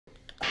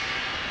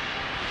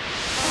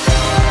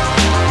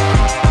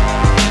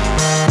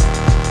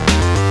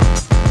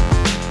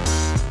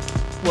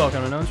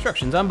Don't Know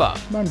Instructions. I'm Bob.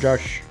 I'm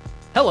Josh.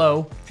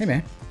 Hello. Hey,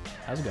 man.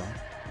 How's it going?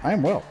 I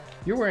am well.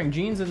 You're wearing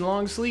jeans and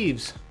long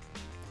sleeves.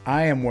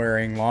 I am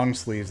wearing long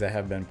sleeves that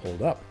have been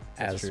pulled up,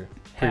 That's as true.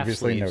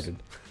 previously Half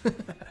noted.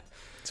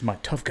 It's my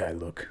tough guy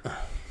look.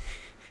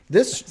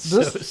 This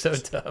So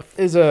tough.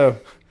 is a...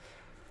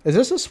 Is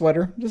this a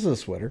sweater? This is a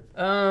sweater.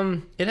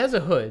 It has a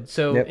hood.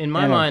 So Yep, in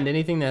my and mind,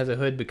 anything that has a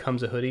hood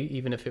becomes a hoodie,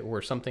 even if it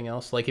were something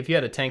else. Like if you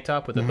had a tank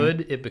top with a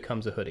hood, it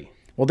becomes a hoodie.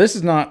 Well, this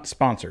is not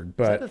sponsored,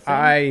 that a but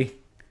thing?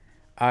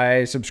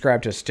 I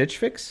subscribe to Stitch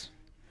Fix.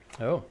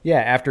 Oh. Yeah,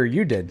 after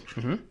you did.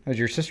 Has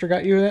your sister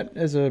got you that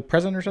as a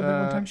present or something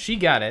one time? She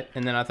got it,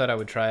 and then I thought I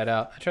would try it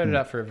out. I tried it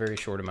out for a very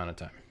short amount of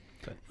time.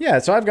 But Yeah,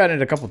 so I've gotten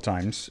it a couple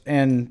times,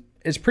 and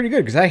it's pretty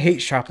good because I hate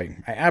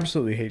shopping. I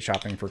absolutely hate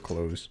shopping for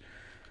clothes.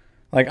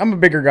 Like, I'm a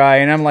bigger guy,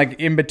 and I'm, like,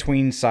 in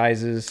between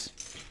sizes.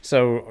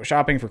 So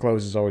shopping for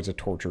clothes is always a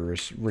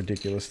torturous,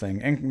 ridiculous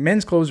thing. And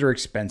men's clothes are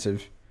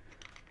expensive.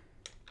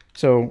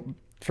 So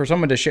for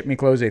someone to ship me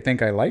clothes they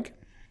think I like,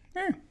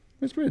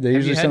 it's weird. They have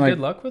usually you had send, good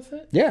like, luck with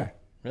it? yeah.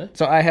 Really?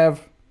 So I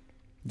have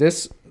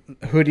this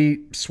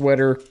hoodie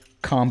sweater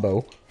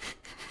combo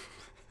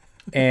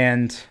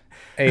and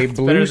a It's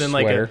blue better than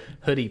sweater. like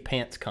a hoodie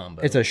pants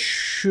combo. It's a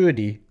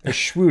shwoody. A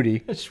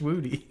shwoody. a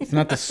swooty. It's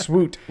not the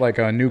swoot like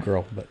a new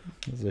girl, but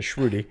it's a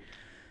shwoody.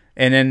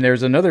 And then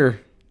there's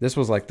another, this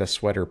was like the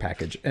sweater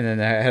package. And then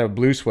I had a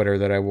blue sweater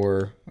that I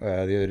wore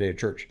the other day at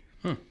church.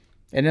 And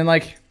then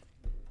like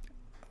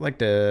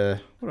the,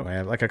 what do I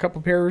have? Like a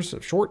couple pairs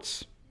of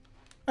shorts.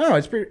 I don't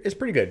know. It's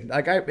pretty good.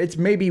 Like it's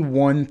maybe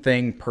one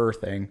thing per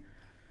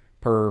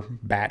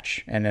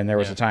batch. And then there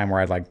was a time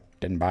where I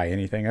didn't buy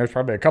anything. There was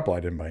probably a couple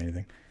I didn't buy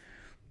anything.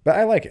 But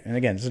I like it. And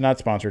again, this is not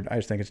sponsored. I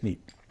just think it's neat.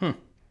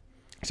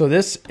 So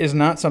this is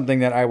not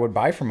something that I would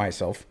buy for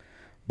myself,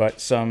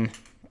 but some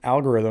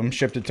algorithm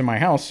shipped it to my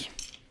house.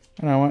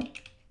 And I went,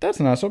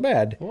 that's not so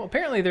bad. Well,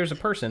 apparently there's a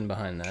person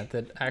behind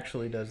that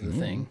actually does the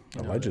thing.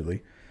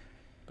 Allegedly.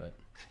 But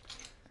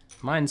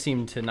mine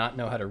seemed to not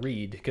know how to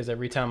read because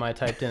every time I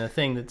typed in a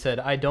thing that said,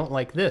 I don't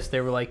like this, they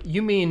were like,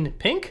 you mean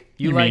pink?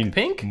 You like mean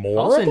pink? more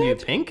I'll of send you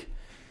it? pink.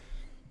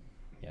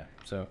 Yeah,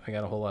 so I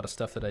got a whole lot of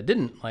stuff that I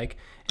didn't like.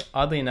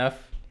 Oddly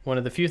enough, one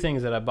of the few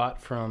things that I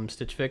bought from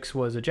Stitch Fix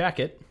was a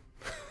jacket.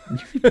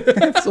 I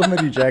have so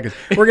many jackets.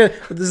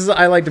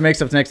 I like to make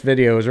stuff next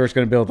video is we're just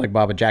gonna build like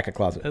Bob a jacket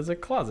closet. As a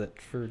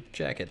closet for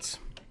jackets.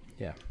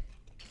 Yeah.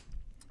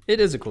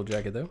 It is a cool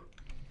jacket though.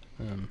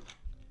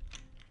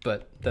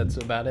 But that's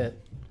about it.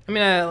 I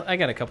mean, I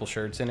got a couple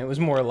shirts and it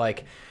was more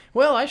like,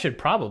 well, I should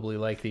probably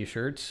like these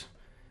shirts.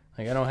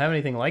 Like I don't have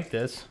anything like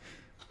this.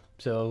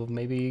 So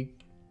maybe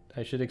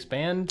I should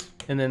expand.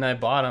 And then I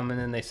bought them and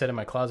then they sit in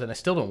my closet and I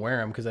still don't wear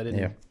them because I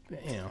didn't,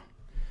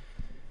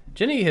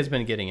 Jenny has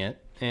been getting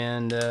it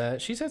and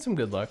she's had some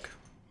good luck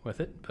with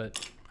it, but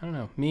I don't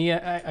know. Me,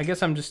 I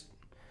guess I'm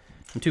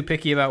too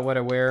picky about what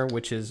I wear,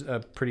 which is a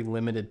pretty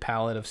limited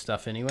palette of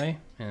stuff anyway.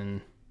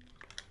 And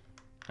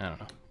I don't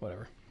know,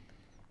 whatever.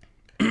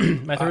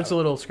 My throat's a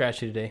little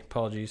scratchy today.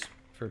 Apologies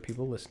for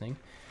people listening.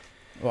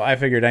 Well, I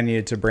figured I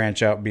needed to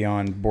branch out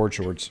beyond board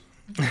shorts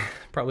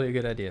Probably a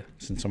good idea.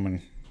 since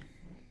someone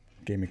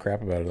gave me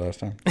crap about it last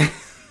time.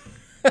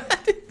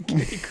 Give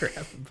me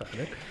crap about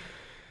it.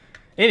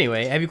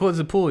 Anyway, have you closed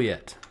the pool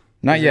yet?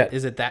 Not yet.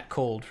 Is it that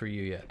cold for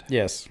you yet?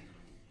 Yes.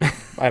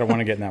 I don't want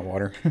to get in that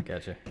water.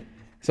 Gotcha.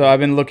 So I've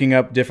been looking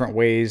up different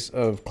ways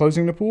of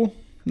closing the pool,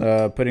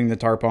 putting the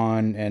tarp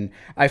on, and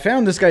I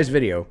found this guy's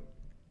video,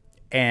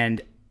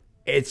 and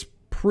it's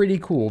pretty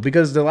cool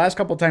because the last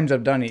couple times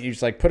I've done it, you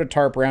just like put a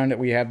tarp around it.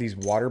 We have these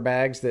water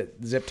bags that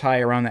zip tie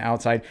around the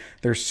outside.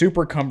 They're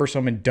super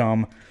cumbersome and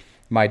dumb.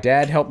 My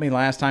dad helped me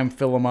last time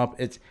fill them up.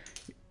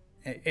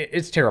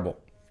 It's terrible.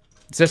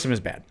 The system is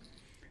bad.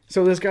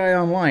 So this guy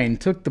online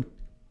took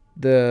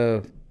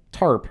the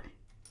tarp,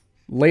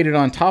 laid it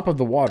on top of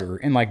the water,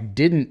 and like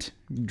didn't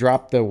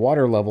drop the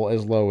water level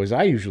as low as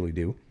I usually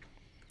do,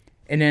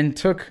 and then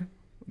took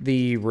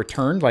the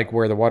return, like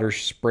where the water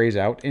sprays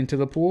out into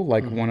the pool,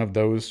 like one of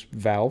those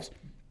valves,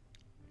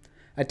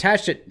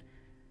 attached it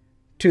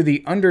to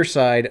the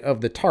underside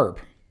of the tarp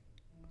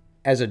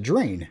as a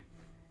drain,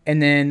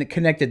 and then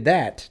connected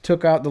that,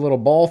 took out the little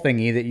ball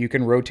thingy that you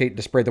can rotate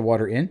to spray the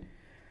water in.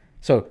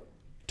 So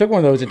took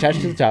one of those, attached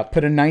it to the top,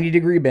 put a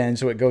 90-degree bend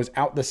so it goes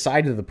out the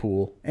side of the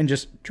pool and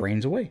just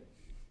drains away.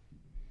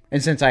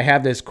 And since I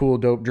have this cool,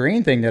 dope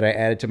drain thing that I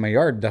added to my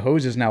yard, the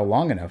hose is now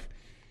long enough.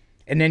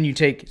 And then you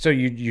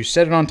you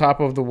set it on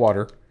top of the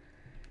water.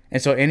 And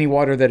so any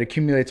water that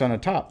accumulates on the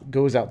top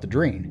goes out the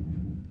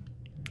drain.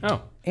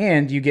 Oh.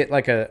 And you get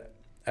like a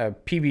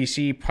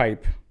PVC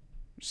pipe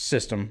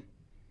system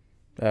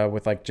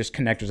with like just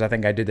connectors. I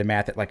think I did the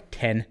math at like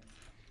 10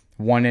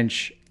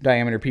 1-inch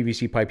diameter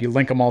PVC pipe. You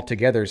link them all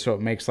together so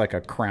it makes like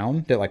a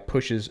crown that like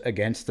pushes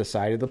against the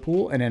side of the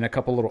pool, and then a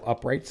couple little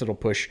uprights that'll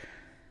push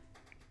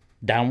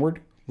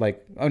downward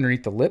like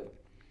underneath the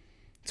lip.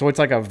 So it's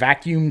like a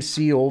vacuum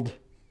sealed,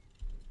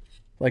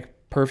 like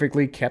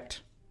perfectly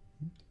kept,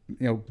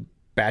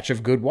 batch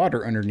of good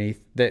water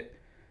underneath that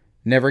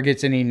never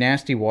gets any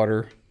nasty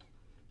water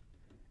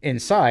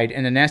inside,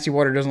 and the nasty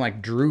water doesn't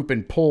like droop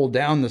and pull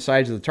down the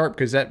sides of the tarp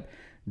because that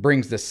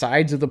brings the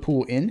sides of the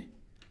pool in.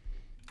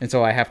 And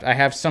so I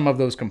have some of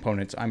those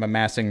components. I'm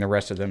amassing the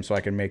rest of them so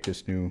I can make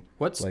this new.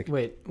 What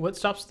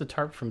stops the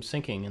tarp from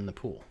sinking in the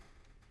pool?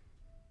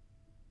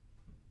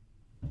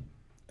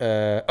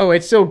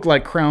 It still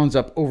like crowns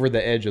up over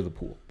the edge of the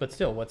pool. But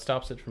still, what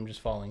stops it from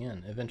just falling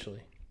in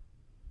eventually?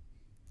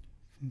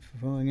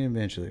 Falling in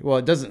eventually. Well,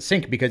 it doesn't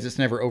sink because it's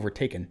never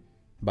overtaken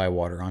by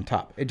water on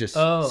top. It just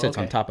sits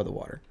on top of the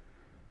water.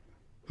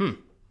 It's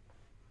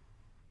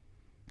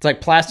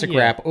like plastic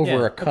wrap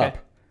over a cup. Okay.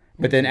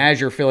 But then as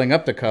you're filling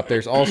up the cup,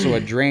 there's also a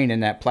drain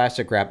in that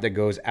plastic wrap that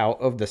goes out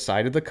of the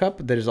side of the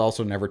cup that is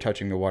also never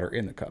touching the water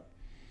in the cup.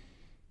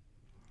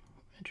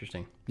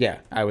 Interesting. Yeah,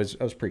 I was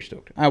pretty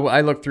stoked.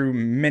 I looked through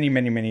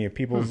many of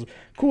people's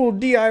cool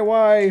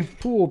DIY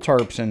pool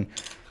tarps, and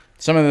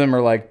some of them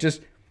are like,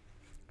 just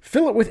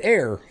fill it with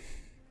air.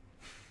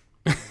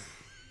 And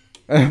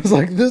I was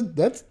like,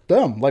 that's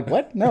dumb. Like,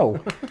 what?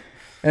 No.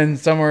 And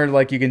some are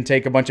like, you can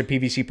take a bunch of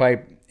PVC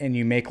pipe and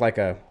you make like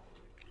a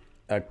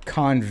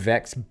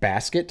convex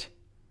basket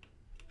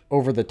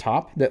over the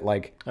top that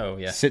like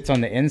sits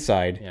on the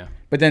inside. Yeah.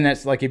 But then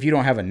that's like, if you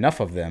don't have enough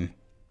of them,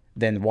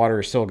 then water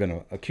is still going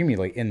to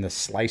accumulate in the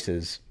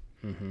slices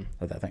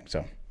of that thing.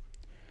 So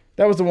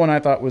that was the one I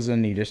thought was the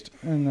neatest,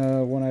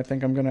 and one I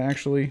think I'm going to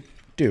actually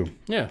do.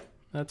 Yeah,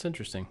 that's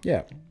interesting.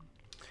 Yeah.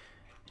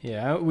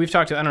 Yeah, we've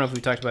talked. I don't know if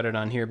we talked about it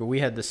on here, but we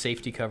had the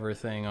safety cover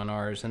thing on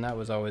ours, and that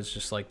was always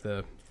just like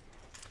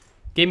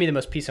gave me the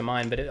most peace of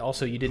mind. But it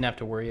also, you didn't have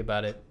to worry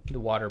about the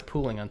water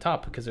pooling on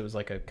top because it was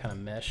like a kind of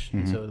mesh,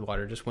 and so the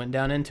water just went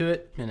down into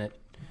it, and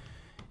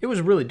it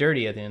was really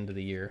dirty at the end of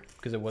the year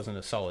because it wasn't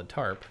a solid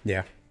tarp.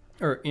 Yeah.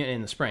 Or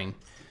in the spring,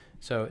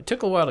 so it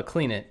took a while to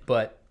clean it,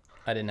 but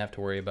I didn't have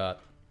to worry about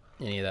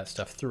any of that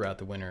stuff throughout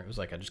the winter. It was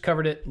like I just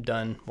covered it,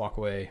 done, walk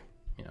away,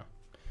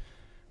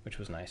 which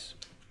was nice.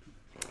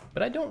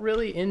 But I don't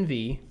really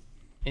envy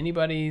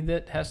anybody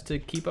that has to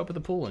keep up with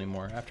the pool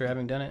anymore after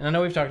having done it. And I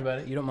know we've talked about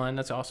it. You don't mind.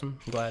 That's awesome.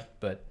 I'm glad.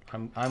 But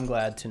I'm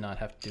glad to not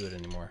have to do it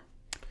anymore.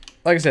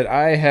 Like I said,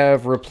 I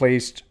have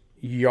replaced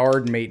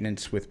yard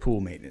maintenance with pool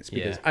maintenance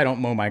because I don't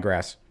mow my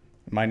grass.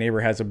 My neighbor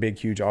has a big,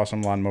 huge,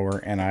 awesome lawnmower,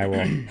 and I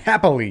will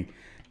happily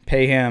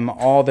pay him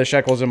all the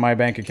shekels in my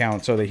bank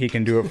account so that he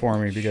can do it for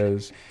me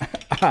because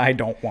I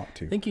don't want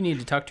to. I think you need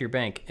to talk to your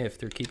bank if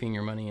they're keeping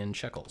your money in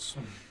shekels.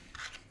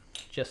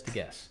 Just a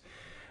guess.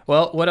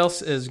 Well, what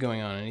else is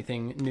going on?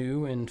 Anything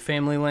new in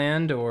family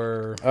land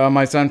or?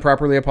 My son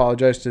properly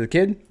apologized to the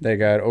kid. They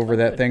got over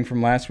that thing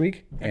from last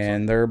week,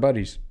 and they're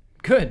buddies.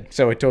 Good.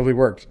 So it totally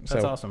worked.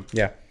 That's awesome.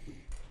 Yeah.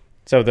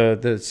 So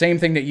the same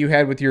thing that you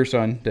had with your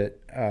son, that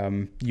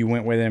you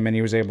went with him and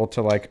he was able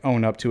to like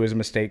own up to his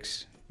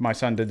mistakes. My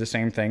son did the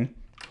same thing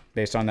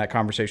based on that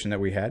conversation that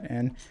we had,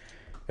 and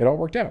it all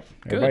worked out.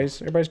 Good.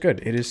 Everybody's good.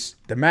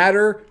 The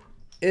matter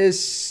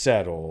is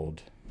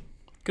settled.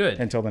 Good.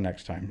 Until the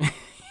next time.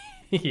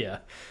 Yeah.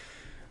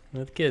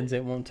 With kids,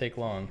 it won't take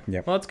long.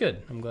 Yep. Well, that's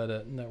good. I'm glad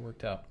that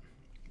worked out.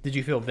 Did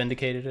you feel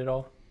vindicated at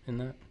all in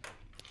that?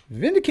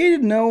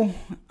 Vindicated? No.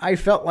 I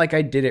felt like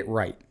I did it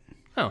right.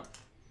 Oh.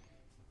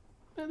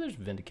 Well, there's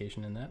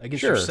vindication in that.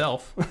 Against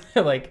yourself.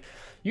 Like,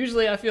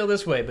 usually I feel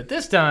this way, but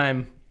this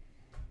time,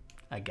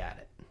 I got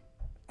it.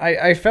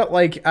 I felt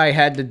like I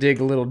had to dig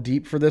a little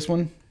deep for this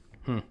one.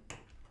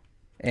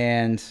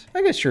 And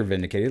I guess you're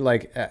vindicated.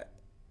 Like,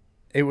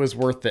 it was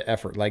worth the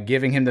effort. Like,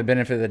 giving him the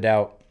benefit of the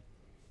doubt,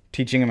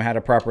 teaching him how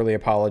to properly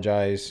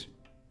apologize.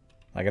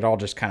 Like, it all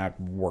just kind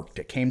of worked.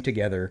 It came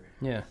together.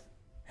 Yeah.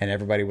 And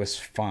everybody was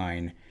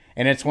fine.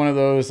 And it's one of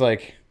those,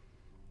 like,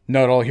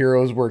 not all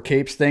heroes wear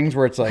capes things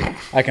where it's like,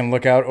 I can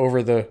look out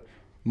over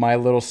my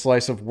little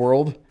slice of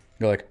world.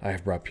 You're like, I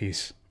have brought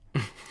peace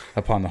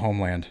upon the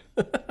homeland.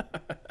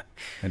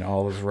 And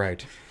all is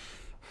right.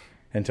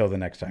 Until the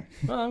next time.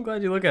 Well, I'm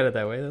glad you look at it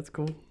that way. That's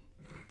cool.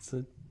 It's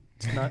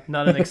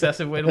not an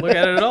excessive way to look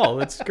at it at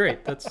all. It's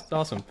great. That's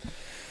awesome.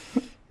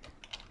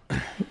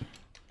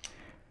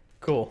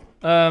 Cool.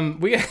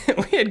 We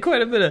had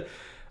quite a bit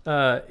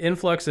of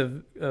influx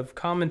of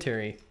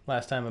commentary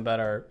last time about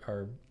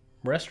our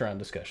restaurant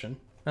discussion.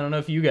 I don't know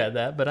if you got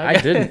that, but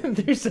I didn't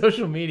through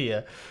social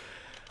media.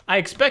 I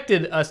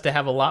expected us to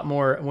have a lot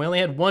more. We only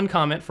had one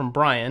comment from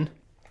Brian.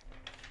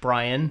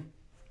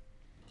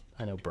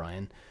 I know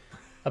Brian.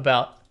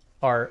 About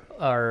our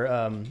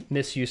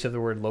misuse of the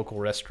word local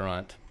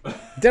restaurant.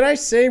 Did I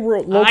say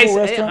local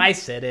restaurant? I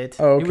said it.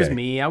 Oh, okay. It was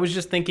me. I was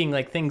just thinking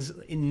like things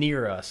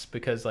near us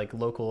because like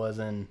local as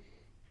in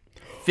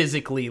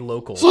physically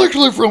local. It's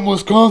actually from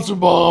Wisconsin,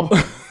 Bob.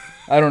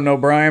 I don't know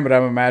Brian, but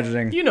I'm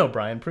imagining. You know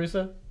Brian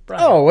Prusa.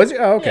 Brian. Oh, was he?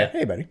 Oh, okay. Yeah.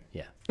 Hey, buddy.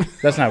 Yeah.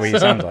 That's not what he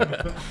sounds like.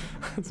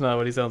 That's not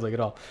what he sounds like at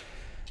all.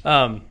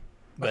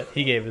 But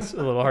he gave us a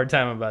little hard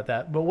time about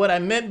that. But what I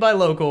meant by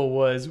local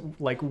was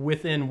like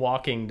within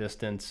walking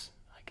distance.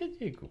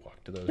 You could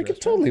walk to those restaurants. We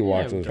could totally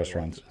walk to those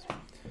restaurants.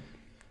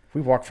 We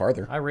walk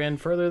farther. I ran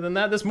further than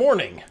that this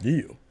morning.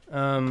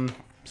 Yeah.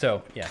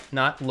 So, yeah,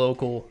 not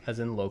local as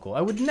in local.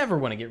 I would never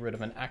want to get rid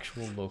of an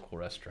actual local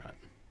restaurant.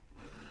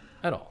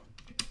 At all.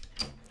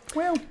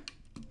 Well,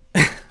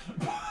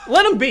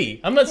 let them be.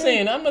 I'm not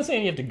saying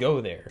you have to go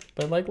there,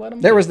 but like let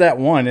them. There was that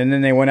one, and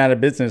then they went out of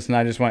business, and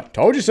I just went,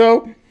 "Told you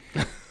so."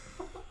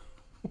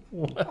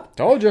 What?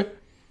 Told you.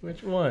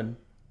 Which one?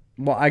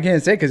 Well, I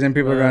can't say because then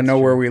people are gonna know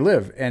where we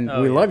live, and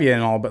we love you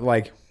and all, but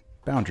like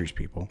boundaries,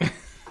 people.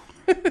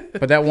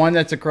 But that one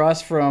that's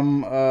across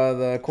from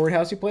the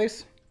courthousey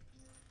place,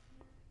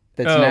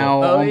 that's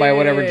now owned by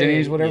whatever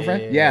Denny's, whatever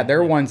friend. Yeah,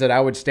 they're ones that I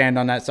would stand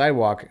on that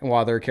sidewalk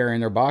while they're carrying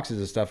their boxes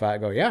and stuff out. I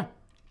go, yeah.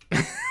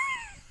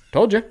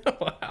 Told you.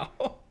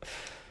 Wow.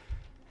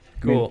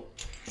 Cool.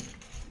 I mean,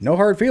 no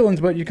hard feelings,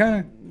 but you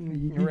kind of...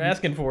 You were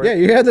asking for it. Yeah,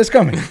 you had this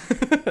coming.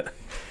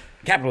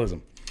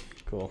 Capitalism.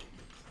 Cool.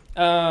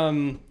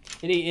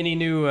 Any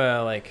new,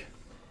 like,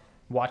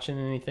 watching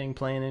anything,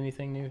 playing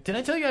anything new? Did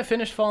I tell you I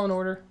finished Fallen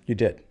Order? You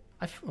did.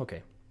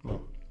 Okay.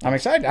 Well... I'm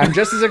excited. I'm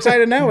just as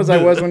excited now as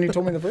I was when you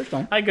told me the first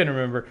time. I couldn't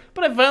remember.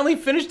 But I finally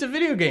finished a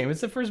video game.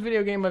 It's the first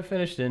video game I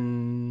finished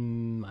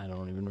in... I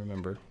don't even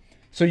remember.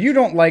 So you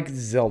don't like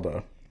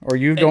Zelda? Or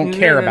you don't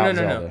care about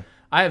Zelda? No.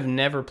 I have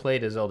never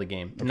played a Zelda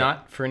game. Okay.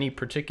 Not for any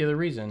particular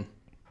reason.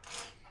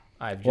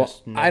 I've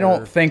just never... I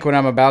don't think what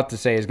I'm about to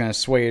say is going to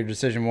sway your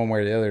decision one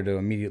way or the other to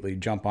immediately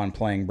jump on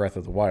playing Breath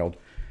of the Wild.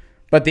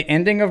 But the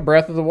ending of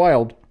Breath of the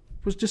Wild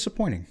was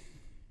disappointing.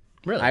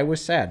 Really? I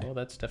was sad. Well,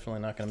 that's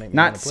definitely not going to make me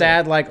not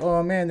sad like,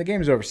 oh man, the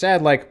game's over.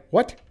 Sad like,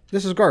 what?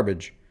 This is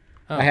garbage.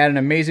 Oh. I had an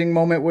amazing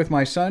moment with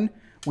my son.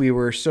 We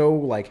were so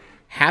like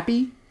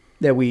happy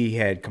that we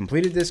had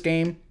completed this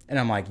game. And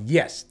I'm like,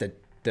 yes, the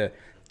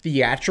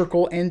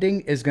theatrical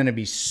ending is going to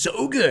be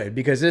so good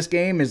because this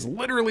game is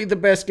literally the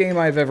best game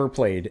I've ever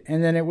played.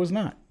 And then it was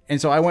not. And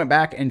so I went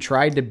back and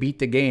tried to beat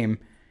the game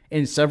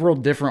in several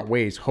different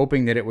ways,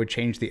 hoping that it would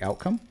change the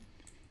outcome.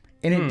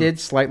 And it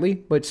did slightly,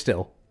 but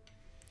still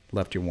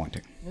left you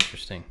wanting.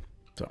 Interesting.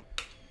 So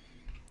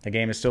the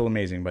game is still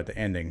amazing, but the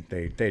ending,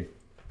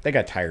 they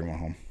got tired and went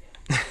home.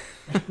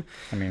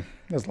 I mean,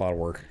 that's a lot of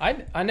work.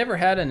 I never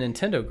had a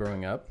Nintendo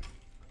growing up.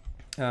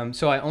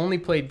 So I only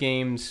played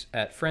games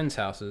at friends'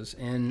 houses,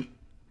 and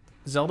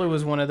Zelda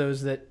was one of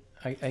those that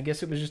I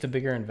guess it was just a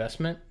bigger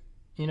investment.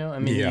 You know, I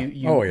mean,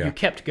 you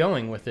kept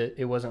going with it.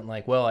 It wasn't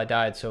like, well, I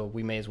died, so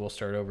we may as well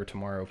start over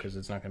tomorrow because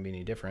it's not going to be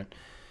any different.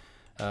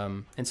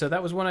 And so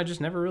that was one I just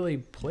never really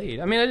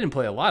played. I mean, I didn't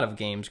play a lot of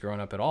games growing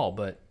up at all,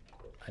 but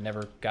I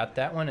never got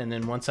that one. And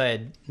then once I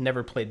had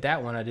never played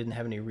that one, I didn't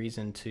have any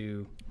reason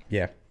to,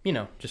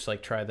 just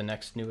like try the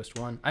next newest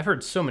one. I've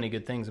heard so many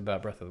good things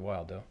about Breath of the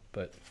Wild, though,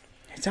 but...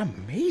 It's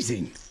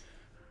amazing.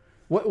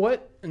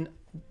 What?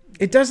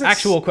 It doesn't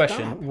Actual stop.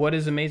 question. What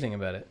is amazing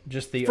about it?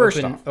 Just the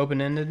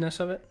open-endedness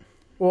of it?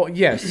 Well,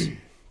 yes.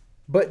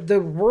 But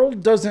the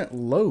world doesn't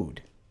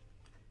load.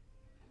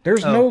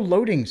 There's no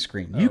loading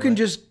screen. You can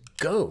just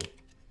go.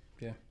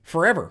 Yeah.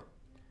 Forever.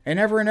 And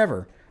ever and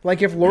ever.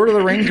 Like if Lord of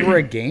the Rings were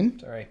a game.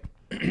 Sorry.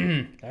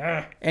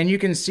 And you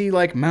can see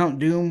like Mount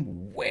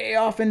Doom way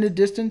off in the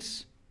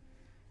distance.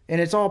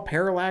 And it's all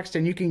parallaxed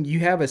and you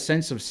have a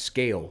sense of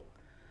scale.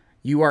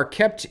 You are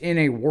kept in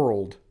a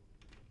world,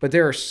 but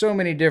there are so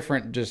many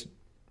different just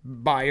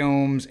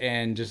biomes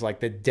and just like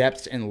the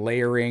depths and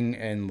layering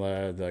and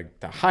the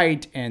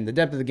height and the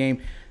depth of the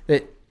game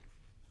that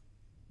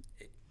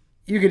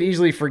you could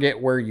easily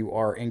forget where you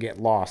are and get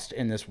lost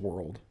in this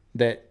world.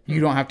 That you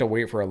don't have to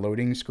wait for a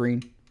loading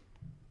screen.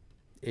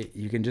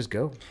 You can just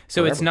go.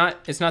 So forever.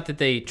 It's not that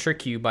they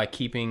trick you by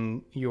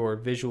keeping your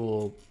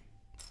visual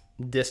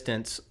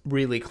distance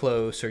really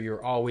close, or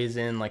you're always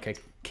in like a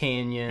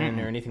canyon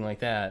or anything like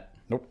that.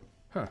 Nope.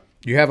 Huh.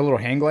 You have a little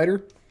hang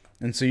glider,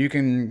 and so you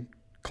can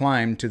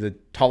climb to the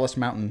tallest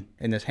mountain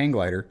in this hang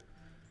glider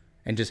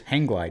and just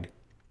hang glide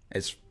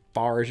as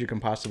far as you can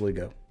possibly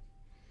go.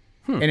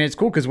 And it's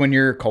cool because when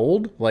you're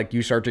cold, like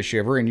you start to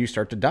shiver and you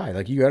start to die.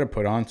 Like you got to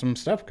put on some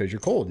stuff because you're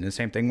cold. And the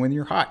same thing when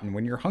you're hot and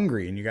when you're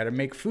hungry and you got to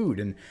make food.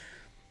 And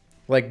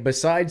like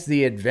besides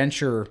the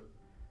adventure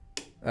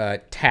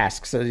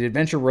tasks, so the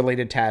adventure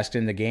related tasks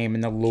in the game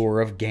and the lore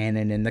of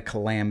Ganon and the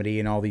calamity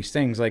and all these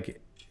things, like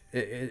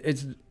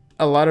it's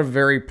a lot of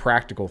very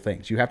practical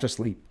things. You have to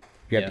sleep,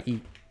 you have to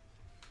eat,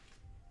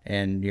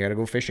 and you got to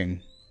go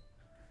fishing.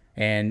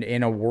 And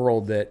in a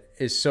world that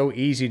is so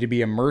easy to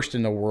be immersed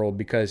in the world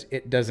because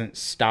it doesn't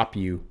stop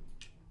you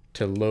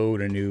to load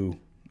a new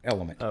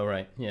element. Oh,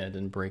 right. Yeah, it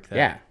didn't break that.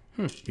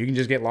 Yeah. You can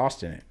just get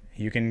lost in it.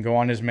 You can go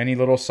on as many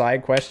little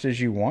side quests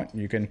as you want.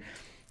 You can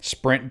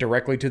sprint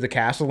directly to the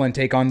castle and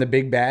take on the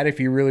big bad if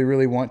you really,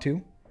 really want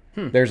to.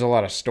 There's a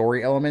lot of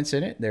story elements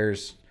in it.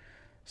 There's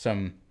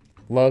some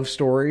love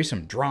story,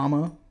 some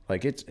drama.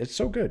 Like, it's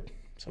so good.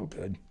 So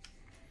good.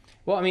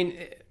 Well, I mean,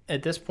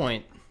 at this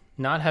point,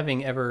 not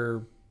having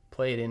ever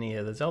played any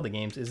of the Zelda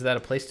games, is that a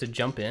place to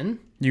jump in?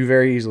 You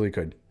very easily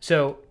could.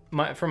 So,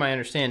 from my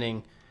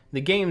understanding, the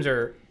games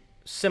are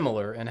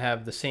similar and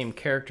have the same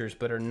characters,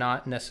 but are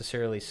not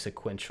necessarily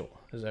sequential.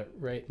 Is that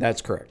right?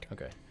 That's correct.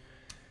 Okay.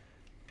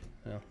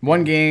 Well,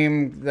 one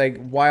game,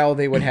 like, while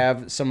they would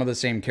have some of the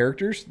same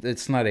characters,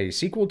 it's not a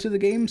sequel to the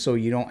game, so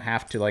you don't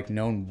have to, like,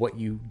 know what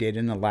you did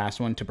in the last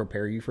one to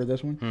prepare you for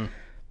this one.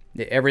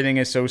 Everything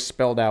is so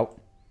spelled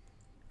out.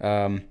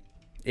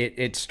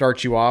 it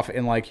starts you off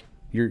in like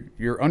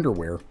your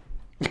underwear,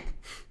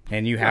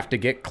 and you have to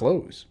get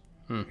clothes.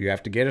 You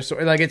have to get a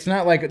sword. Like, it's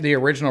not like the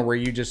original where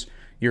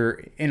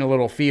you're in a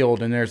little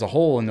field and there's a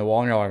hole in the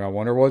wall and you're like, I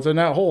wonder what's in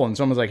that hole, and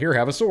someone's like, here,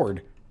 have a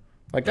sword.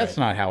 Like, that's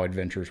not how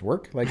adventures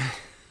work. Like,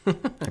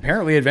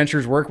 apparently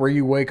adventures work where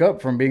you wake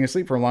up from being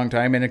asleep for a long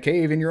time in a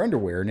cave in your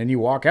underwear, and then you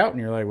walk out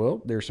and you're like,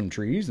 well, there's some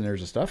trees and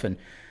there's the stuff, and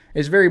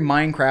it's very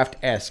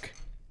Minecraft-esque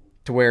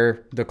to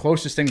where the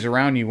closest things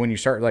around you when you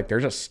start, like,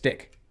 there's a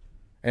stick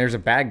and there's a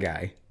bad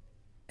guy,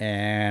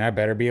 and I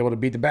better be able to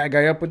beat the bad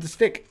guy up with the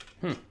stick.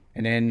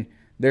 And then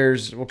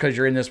because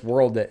you're in this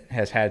world that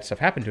has had stuff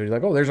happen to it,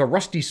 like, oh, there's a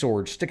rusty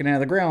sword sticking out of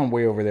the ground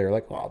way over there.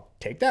 Like, well, I'll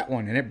take that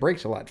one, and it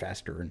breaks a lot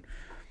faster. And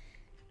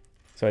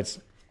so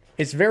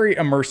it's very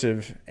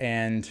immersive,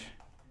 and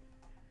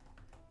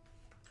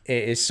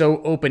it is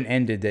so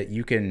open-ended that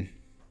you can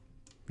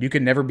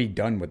never be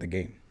done with the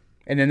game.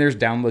 And then there's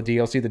download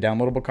DLC, the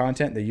downloadable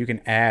content, that you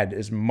can add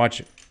as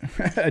much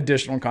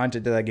additional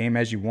content to that game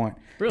as you want,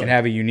 and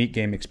have a unique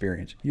game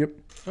experience. Yep.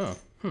 Oh,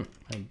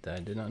 I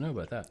did not know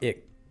about that.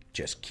 It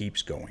just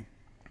keeps going.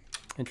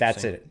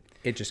 That's it.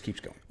 It just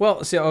keeps going.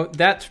 Well, so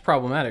that's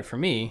problematic for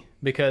me,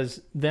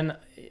 because then,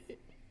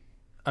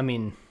 I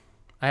mean,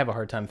 I have a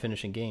hard time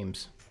finishing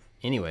games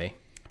anyway.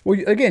 Well,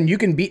 again, you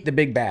can beat the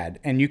big bad,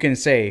 and you can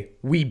say,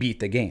 we beat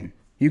the game.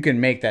 You can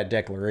make that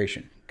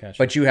declaration. Gotcha.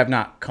 But you have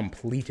not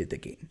completed the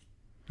game.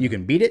 You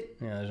can beat it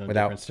there's no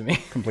without difference to me.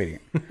 completing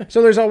it.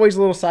 So there's always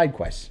little side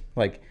quests.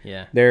 Like,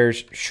 Yeah.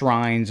 there's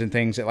shrines and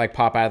things that, like,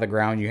 pop out of the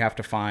ground you have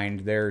to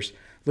find. There's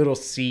little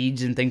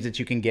seeds and things that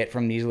you can get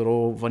from these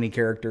little funny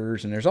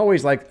characters. And there's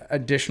always, like,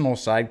 additional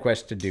side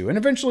quests to do. And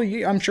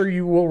eventually, I'm sure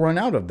you will run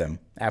out of them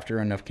after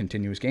enough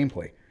continuous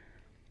gameplay.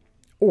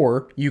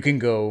 Or you can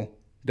go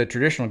the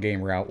traditional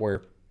game route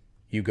where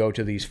you go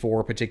to these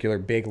 4 particular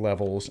big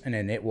levels, and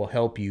then it will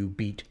help you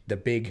beat the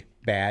big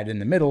bad in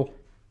the middle,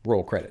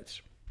 roll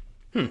credits.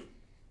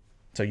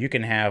 So you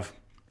can have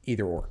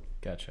either or.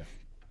 Gotcha.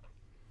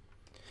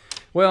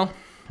 Well,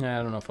 I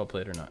don't know if I'll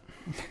play it or not.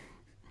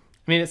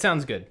 I mean, it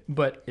sounds good,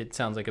 but it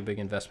sounds like a big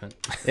investment.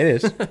 It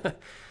is. And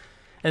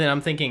then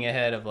I'm thinking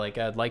ahead of, like,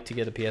 I'd like to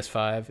get a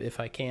PS5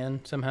 if I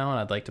can somehow, and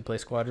I'd like to play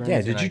Squadrons.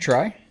 Yeah, did you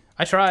try?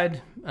 I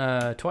tried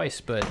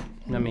twice, but,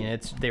 I mean,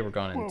 they were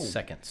gone in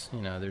seconds.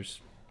 You know,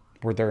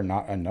 Were there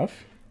not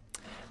enough?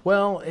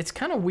 Well, it's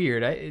kind of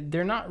weird.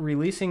 They're not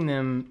releasing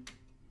them.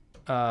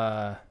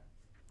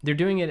 They're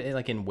doing it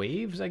like in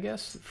waves, I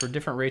guess. For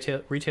different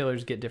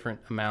retailers get different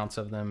amounts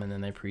of them, and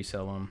then they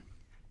pre-sell them.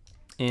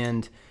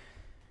 And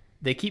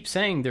they keep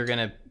saying they're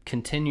going to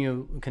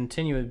continue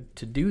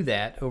to do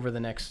that over the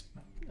next,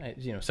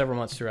 several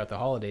months throughout the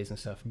holidays and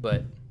stuff.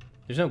 But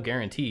there's no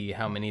guarantee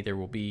how many there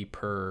will be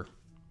per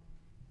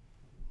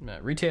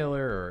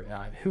retailer,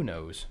 or who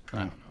knows. I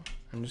don't know.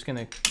 I'm just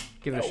going to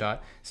give it a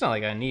shot. It's not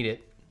like I need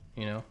it,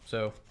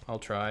 so I'll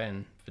try,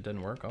 and if it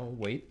doesn't work, I'll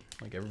wait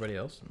like everybody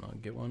else, and I'll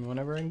get one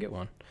whenever I can get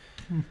one.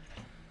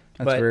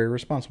 That's very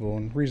responsible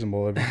and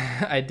reasonable of you.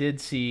 I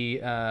did see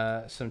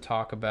some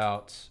talk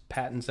about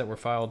patents that were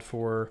filed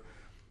for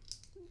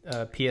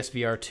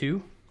PSVR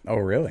 2. Oh,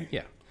 really?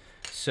 Yeah.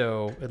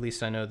 So at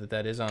least I know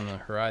that is on the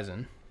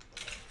horizon.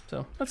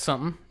 So that's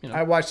something.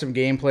 I watched some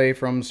gameplay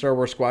from Star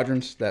Wars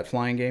Squadrons, that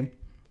flying game,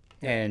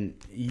 and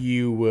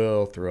you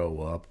will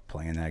throw up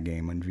playing that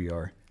game in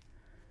VR.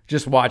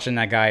 Just watching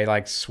that guy,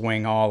 like,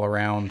 swing all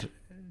around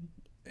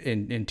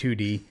in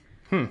 2D.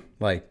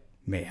 Like,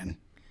 man.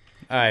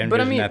 I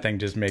envision that thing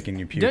just making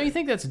you puke. Don't you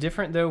think that's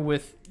different, though,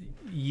 with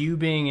you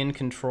being in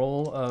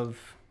control of,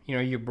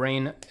 your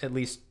brain at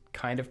least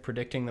kind of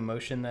predicting the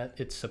motion that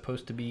it's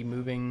supposed to be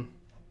moving?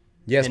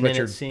 Yes, but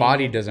your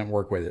body doesn't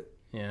work with it.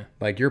 Yeah.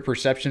 Like, your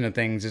perception of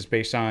things is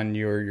based on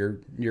your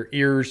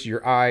ears,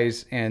 your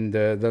eyes, and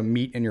the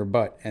meat in your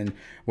butt. And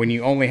when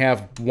you only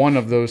have one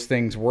of those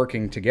things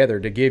working together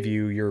to give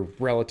you your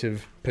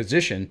relative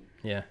position,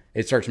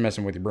 it starts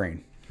messing with your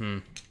brain.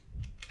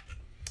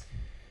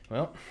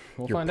 Well,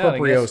 we'll your find out, I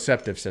guess.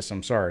 proprioceptive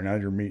system. Sorry, now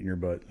your meat in your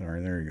butt. All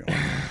right, there you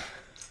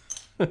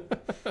go.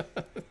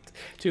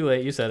 Too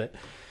late. You said it.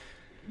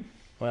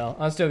 Well,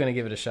 I'm still going to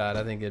give it a shot.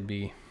 I think it'd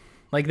be...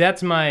 Like,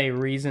 that's my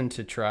reason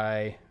to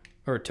try...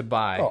 Or to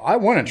buy. Oh, I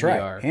want to try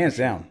VR, it, hands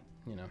down.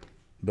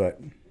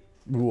 But,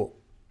 cool.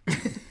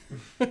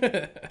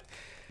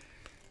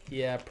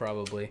 Yeah,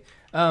 probably.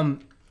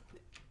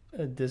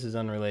 This is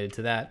unrelated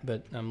to that,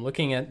 but I'm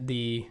looking at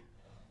the...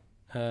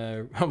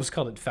 I almost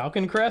called it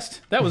Falcon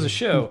Crest. That was a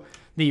show.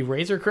 The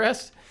Razor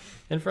Crest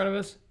in front of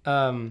us.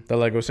 The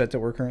Lego set that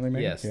we're currently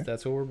making? Yes,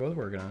 that's what we're both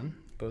working on.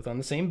 Both on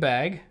the same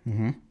bag.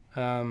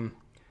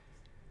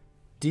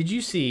 Did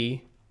you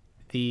see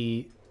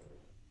the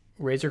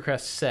Razor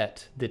Crest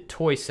set, the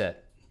toy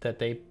set that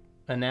they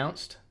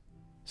announced?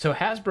 So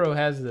Hasbro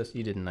has this.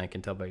 You didn't, I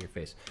can tell by your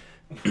face.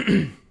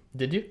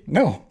 Did you?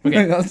 No.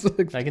 Okay.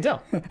 I can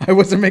tell. I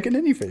wasn't making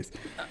any face.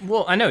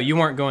 Well, I know you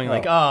weren't going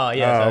like, oh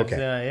yes, okay.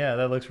 Yeah,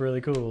 that looks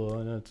really cool.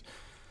 And it's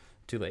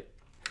too late.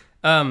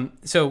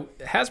 So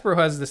Hasbro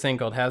has this thing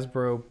called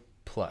Hasbro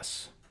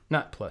Plus.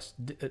 Not Plus.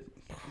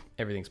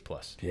 Everything's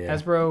Plus. Yeah.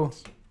 Hasbro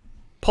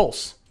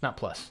Pulse, not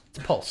plus.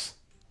 It's pulse.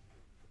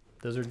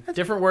 Those are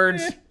different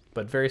words,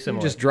 but very You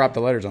similar. just dropped the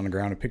letters on the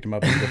ground and picked them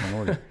up in different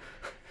order.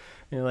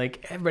 You're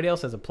like, everybody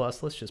else has a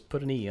plus. Let's just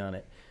put an E on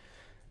it.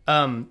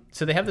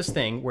 So they have this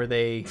thing where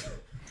they...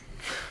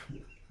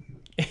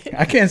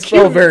 I can't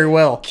spell very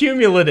well.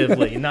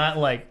 Cumulatively, not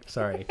like...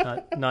 Sorry,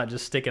 not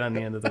just sticking on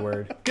the end of the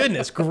word.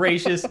 Goodness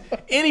gracious.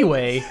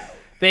 Anyway,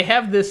 they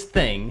have this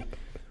thing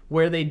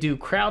where they do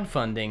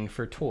crowdfunding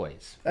for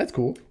toys. That's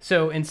cool.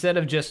 So instead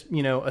of just,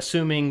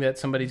 assuming that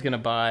somebody's going to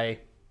buy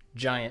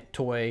giant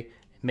toy,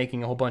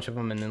 making a whole bunch of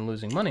them and then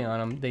losing money on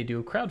them, they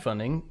do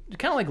crowdfunding,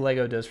 kind of like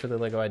Lego does for the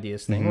Lego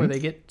Ideas thing, where they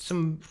get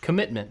some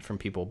commitment from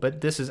people.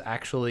 But this is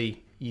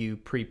actually you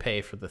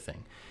prepay for the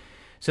thing.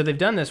 So they've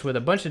done this with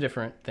a bunch of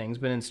different things.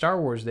 But in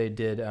Star Wars, they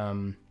did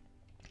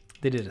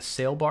a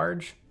sail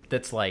barge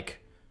that's like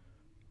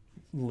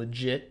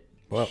legit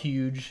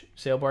huge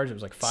sail barge. It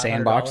was like $500.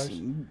 Sandbox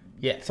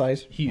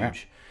size? Huge. Wow.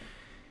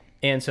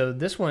 And so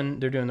this one,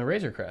 they're doing the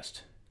Razor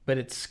Crest, but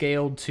it's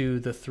scaled to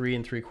the 3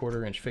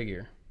 3/4 inch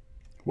figure.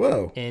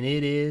 Whoa. And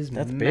it is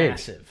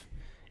massive.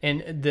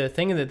 Big. And the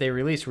thing that they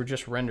released were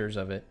just renders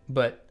of it.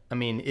 But, I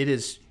mean, it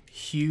is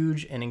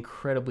huge and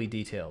incredibly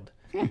detailed.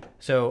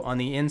 So on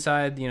the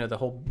inside, the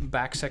whole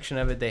back section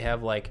of it, they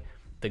have like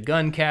the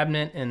gun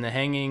cabinet and the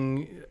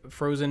hanging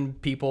frozen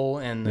people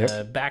and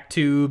the back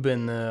tube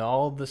and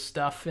all the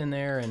stuff in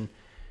there. And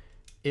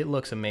it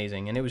looks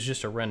amazing. And it was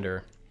just a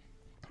render.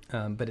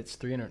 But it's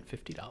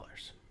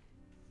 $350.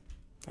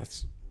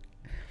 That's...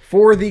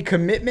 For the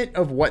commitment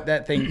of what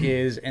that thing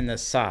is and the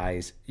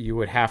size, you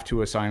would have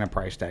to assign a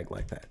price tag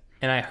like that.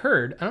 And I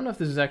heard, I don't know if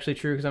this is actually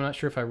true because I'm not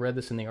sure if I read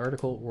this in the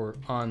article or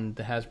on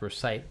the Hasbro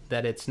site,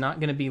 that it's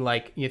not going to be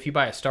like if you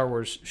buy a Star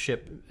Wars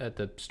ship at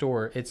the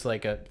store, it's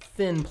like a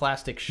thin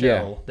plastic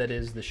shell that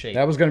is the shape.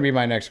 That was going to be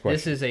my next question.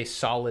 This is a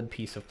solid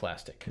piece of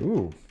plastic.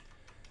 Ooh.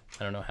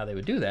 I don't know how they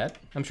would do that.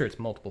 I'm sure it's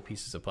multiple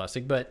pieces of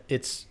plastic, but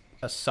it's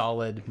a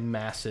solid,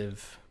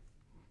 massive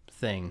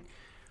thing.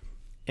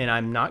 And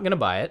I'm not going to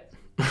buy it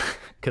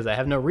because I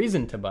have no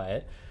reason to buy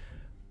it.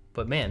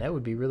 But man, that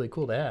would be really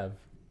cool to have.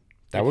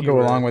 That would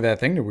go along with that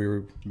thing that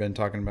we've been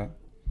talking about.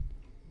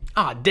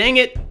 Ah, dang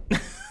it.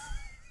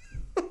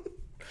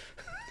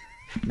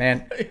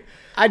 Man,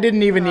 I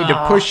didn't even need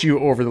to push you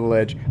over the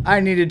ledge. I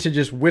needed to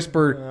just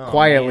whisper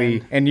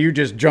quietly, and you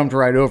just jumped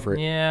right over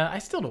it. Yeah, I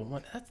still don't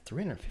want... That's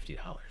 $350.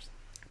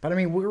 But I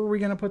mean, where are we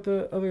going to put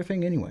the other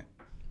thing anyway?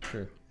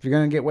 True. If you're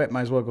going to get wet,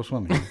 might as well go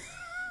swimming.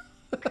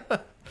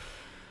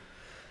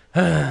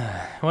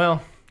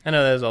 Well, I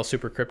know that was all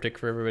super cryptic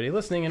for everybody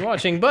listening and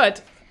watching,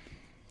 but,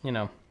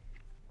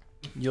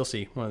 you'll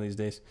see one of these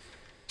days.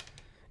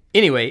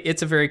 Anyway,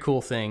 it's a very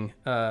cool thing.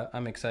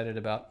 I'm excited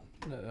about...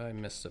 I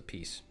missed a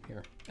piece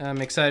here.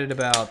 I'm excited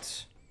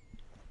about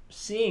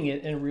seeing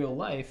it in real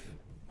life,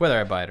 whether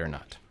I buy it or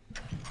not.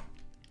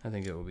 I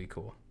think it will be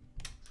cool.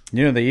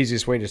 The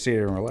easiest way to see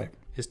it in real life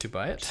is to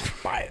buy it.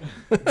 Buy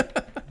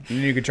it. And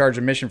you could charge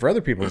admission for other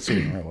people to see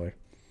it in real life.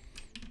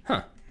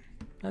 Huh.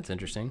 That's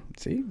interesting.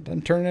 See?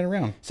 Doesn't turn it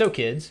around. So,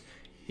 kids,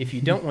 if you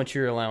don't want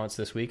your allowance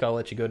this week, I'll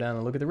let you go down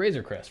and look at the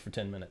Razor Crest for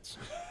 10 minutes.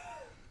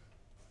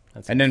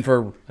 And then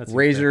for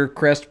Razor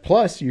Crest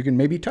Plus, you can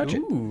maybe touch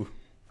it.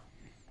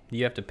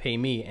 You have to pay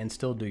me and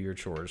still do your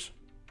chores.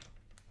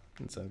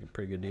 That sounds like a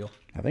pretty good deal.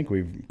 I think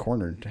we've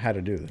cornered how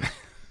to do this.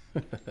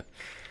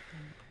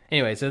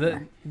 Anyway, so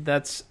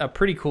that's a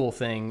pretty cool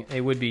thing.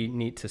 It would be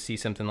neat to see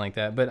something like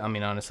that. But, I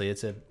mean, honestly,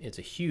 it's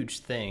a huge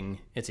thing.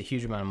 It's a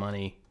huge amount of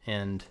money.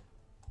 And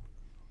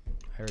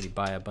I already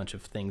buy a bunch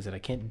of things that I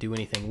can't do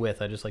anything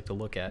with. I just like to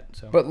look at.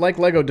 So. But like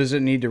Lego, does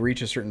it need to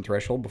reach a certain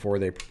threshold before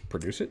they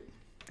produce it?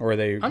 Or are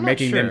they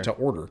making them to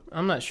order?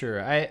 I'm not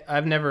sure.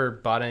 I've never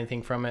bought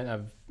anything from it.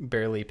 I've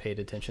barely paid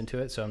attention to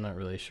it, so I'm not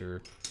really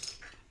sure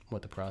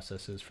what the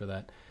process is for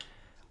that.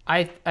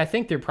 I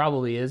think there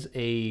probably is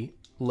a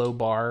low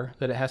bar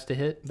that it has to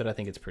hit, but I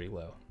think it's pretty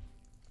low.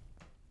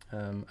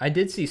 I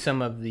did see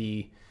some of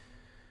the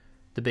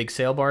big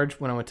sail barge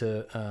when I went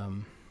to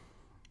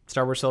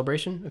Star Wars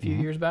Celebration a few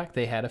years back.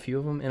 They had a few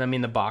of them, and I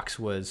mean the box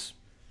was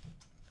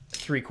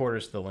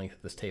 3/4 the length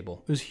of this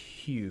table. It was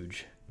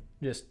huge,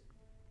 just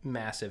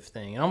massive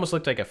thing. It almost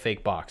looked like a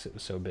fake box. It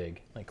was so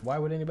big. Like, why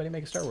would anybody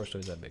make a Star Wars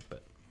toy that big?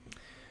 But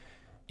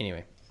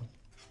anyway,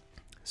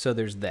 so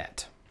there's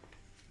that.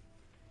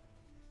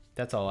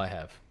 That's all I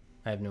have.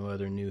 I have no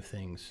other new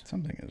things.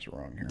 Something is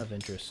wrong here. Of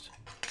interest.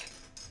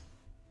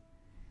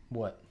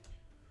 What?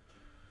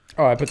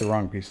 Oh, I put the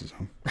wrong pieces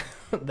on.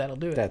 That'll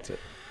do it. That's it.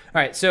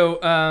 All right, so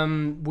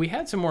we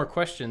had some more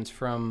questions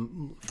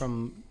from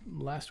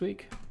last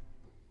week.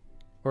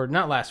 Or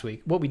not last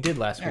week. What we did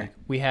last week.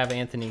 We have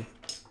Anthony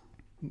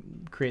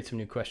create some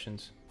new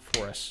questions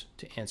for us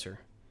to answer.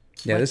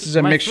 Yeah, this is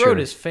a mixture. My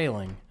throat is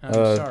failing. I'm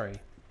sorry.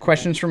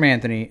 Questions from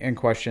Anthony and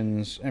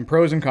questions and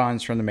pros and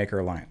cons from the Maker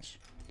Alliance.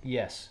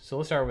 Yes. So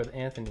let's start with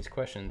Anthony's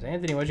questions.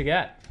 Anthony, what you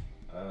got?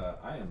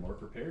 I am more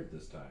prepared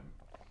this time.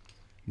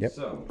 Yep.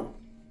 So,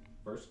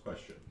 first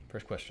question.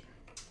 First question.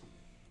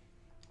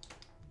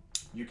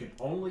 You can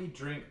only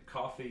drink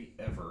coffee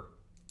ever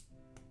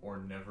or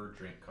never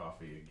drink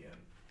coffee again.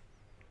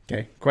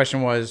 Okay.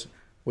 Question was,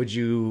 would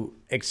you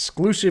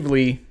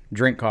exclusively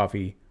drink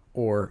coffee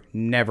or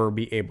never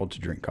be able to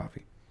drink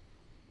coffee?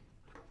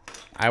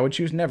 I would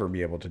choose never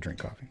be able to drink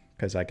coffee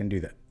because I can do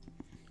that.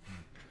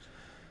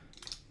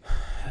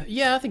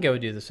 Yeah, I think I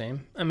would do the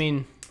same. I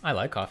mean, I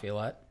like coffee a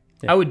lot.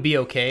 Yeah. I would be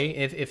okay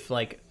if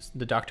like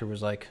the doctor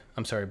was like,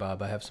 "I'm sorry,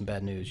 Bob, I have some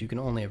bad news. You can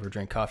only ever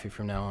drink coffee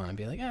from now on." I'd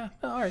be like, "Yeah,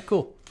 all right,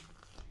 cool."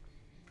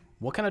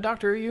 What kind of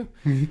doctor are you?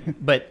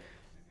 But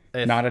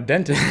Not a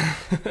dentist.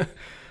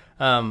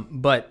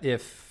 but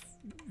if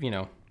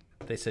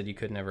they said you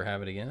could never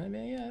have it again, I'd be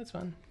like, yeah, that's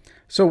fine.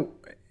 So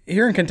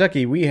here in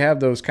Kentucky, we have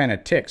those kind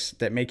of ticks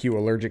that make you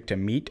allergic to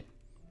meat.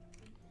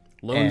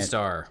 Lone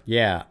Star.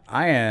 Yeah,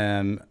 I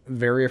am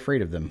very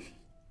afraid of them.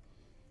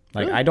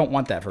 Like, Really? I don't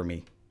want that for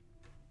me.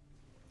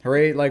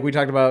 Hooray, like we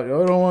talked about,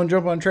 oh, I don't want to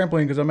jump on a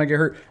trampoline because I might get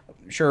hurt.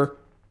 Sure.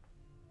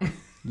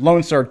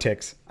 Lone Star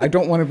ticks. I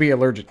don't want to be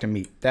allergic to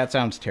meat. That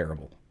sounds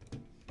terrible.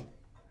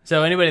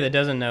 So anybody that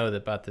doesn't know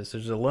about this,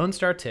 there's a Lone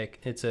Star tick.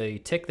 It's a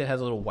tick that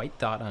has a little white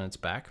dot on its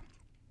back.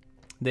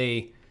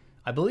 They,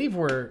 I believe,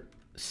 were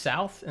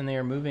south and they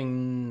are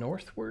moving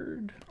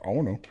northward.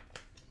 Oh, no.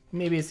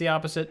 Maybe it's the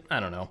opposite. I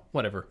don't know.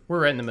 Whatever.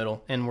 We're right in the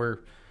middle, and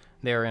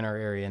they're in our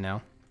area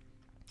now.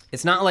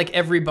 It's not like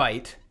every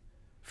bite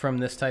from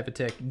this type of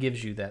tick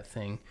gives you that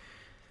thing.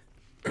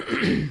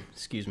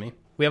 Excuse me.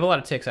 We have a lot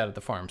of ticks out at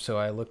the farm, so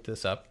I looked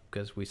this up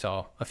because we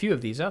saw a few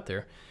of these out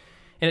there.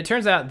 And it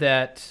turns out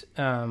that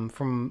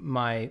from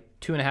my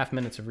 2.5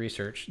 minutes of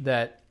research,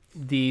 that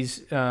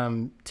these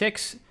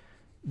ticks,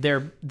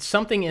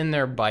 something in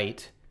their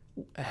bite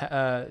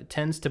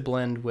tends to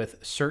blend with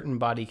certain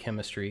body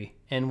chemistry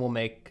and will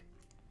make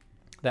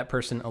that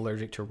person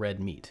allergic to red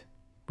meat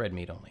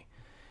only.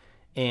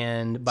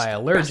 And by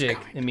allergic,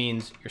 it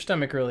means your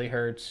stomach really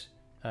hurts.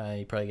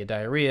 You probably get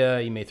diarrhea.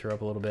 You may throw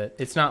up a little bit.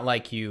 It's not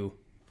like you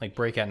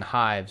break out in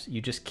hives.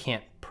 You just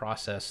can't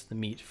process the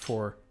meat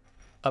for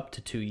up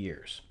to 2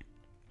 years.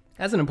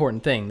 That's an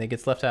important thing that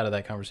gets left out of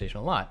that conversation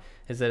a lot,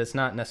 is that it's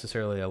not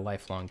necessarily a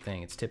lifelong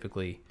thing. It's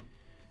typically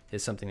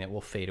is something that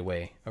will fade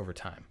away over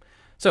time.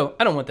 So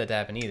I don't want that to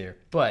happen either.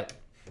 But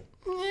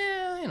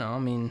yeah, I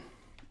mean,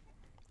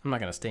 I'm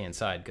not gonna stay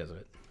inside because of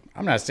it.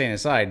 I'm not staying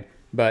inside,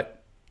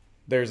 but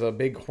there's a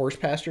big horse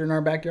pasture in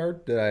our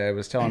backyard that I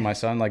was telling my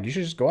son, like, you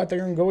should just go out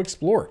there and go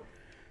explore.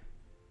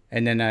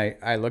 And then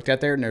I looked out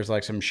there and there's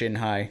like some shin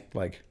high,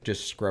 like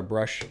just scrub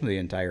brush the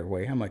entire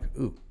way. I'm like,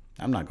 ooh,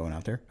 I'm not going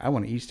out there. I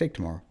want to eat steak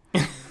tomorrow.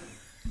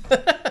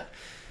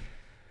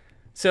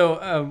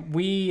 So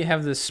we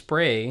have this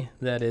spray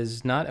that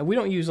is not, we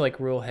don't use like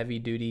real heavy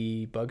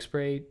duty bug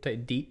spray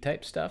type, DEET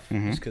type stuff,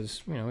 just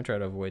because, we try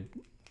to avoid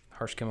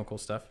harsh chemical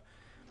stuff.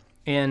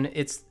 And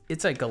it's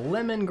like a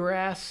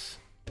lemongrass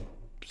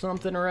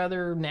something or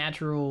other,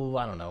 natural,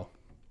 I don't know.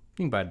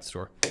 You can buy it at the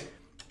store.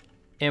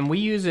 And we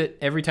use it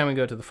every time we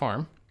go to the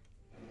farm,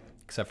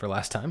 except for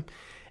last time.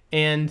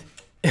 And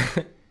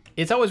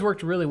it's always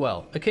worked really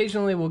well.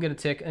 Occasionally we'll get a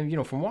tick,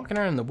 and from walking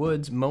around in the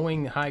woods,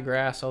 mowing high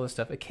grass, all this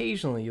stuff,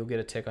 occasionally you'll get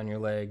a tick on your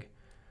leg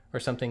or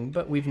something,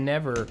 but we've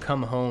never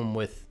come home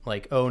with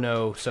like, oh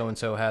no,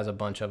 so-and-so has a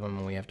bunch of them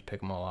and we have to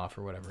pick them all off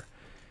or whatever.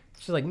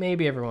 It's just like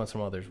maybe every once in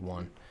a while there's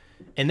one.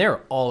 And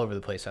they're all over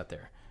the place out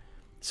there.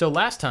 So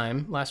last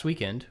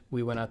weekend,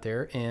 we went out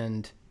there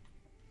and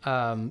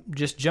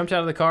just jumped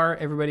out of the car.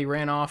 Everybody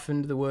ran off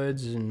into the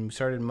woods and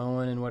started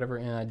mowing and whatever.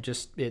 And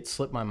it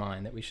slipped my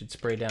mind that we should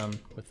spray down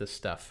with this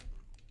stuff.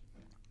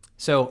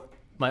 So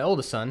my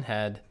oldest son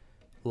had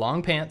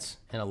long pants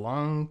and a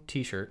long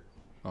t-shirt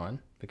on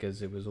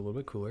because it was a little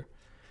bit cooler.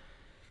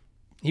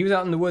 He was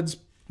out in the woods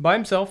by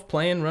himself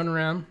playing, running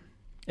around.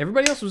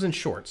 Everybody else was in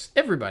shorts.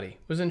 Everybody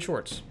was in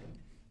shorts.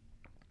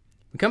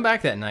 We come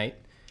back that night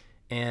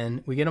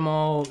and we get him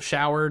all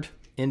showered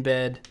in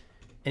bed.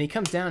 And he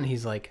comes down and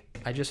he's like,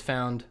 I just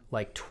found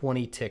like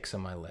 20 ticks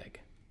on my leg.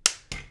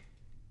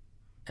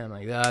 And I'm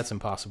like, that's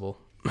impossible.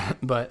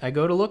 But I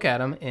go to look at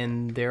him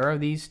and there are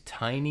these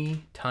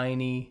tiny,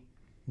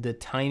 the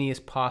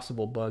tiniest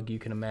possible bug you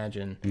can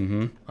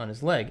imagine on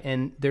his leg.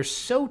 And they're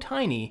so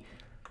tiny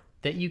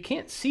that you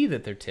can't see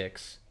that they're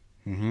ticks.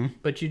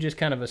 But you just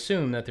kind of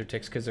assume that they're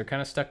ticks because they're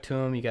kind of stuck to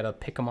them. You got to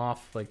pick them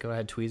off. Like, I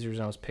had tweezers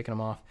and I was picking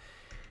them off.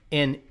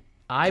 And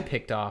I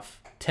picked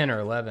off 10 or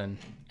 11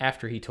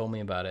 after he told me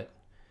about it.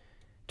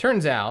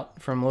 Turns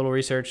out, from a little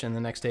research, and the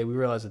next day we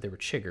realized that they were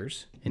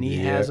chiggers. And he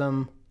has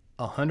them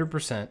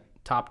 100%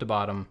 top to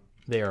bottom.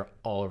 They are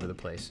all over the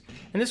place.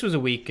 And this was a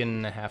week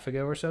and a half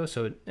ago or so.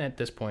 So at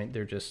this point,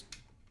 they're just,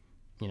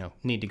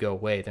 need to go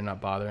away. They're not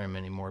bothering him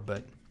anymore.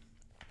 But,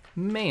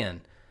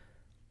 man,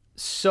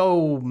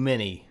 so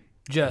many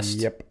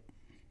just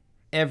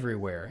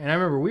everywhere. And I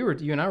remember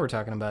you and I were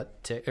talking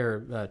about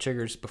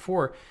chiggers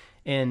before.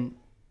 And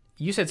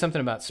you said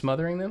something about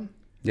smothering them.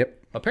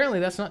 Yep. Apparently,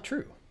 that's not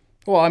true.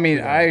 Well, I mean,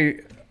 I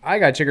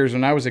got chiggers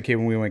when I was a kid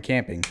when we went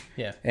camping.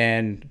 Yeah.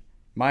 And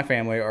my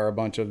family are a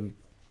bunch of,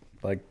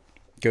 like,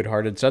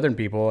 good-hearted Southern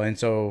people. And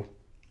so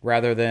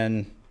rather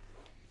than,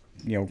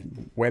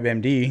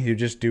 WebMD, you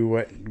just do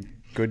what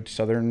good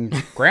Southern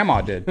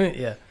grandma did.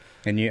 Yeah.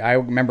 And I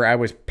remember I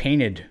was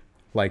painted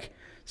like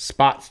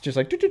spots, just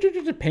like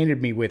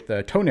painted me with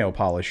toenail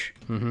polish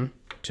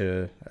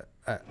to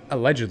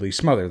allegedly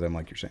smother them,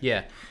 like you're saying.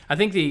 Yeah. I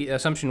think the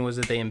assumption was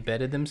that they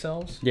embedded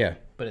themselves. Yeah.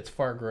 But it's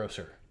far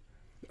grosser.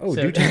 Oh,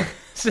 So, do tell.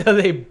 so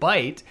they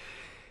bite.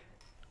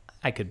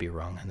 I could be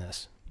wrong on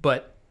this,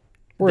 but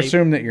Or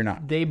assume that you're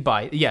not. they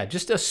bite. Yeah,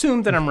 just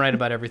assume that I'm right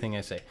about everything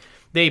I say.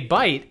 They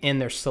bite, and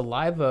their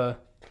saliva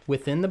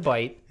within the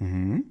bite,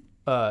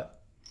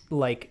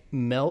 like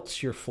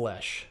melts your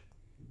flesh.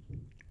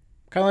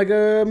 Kind of like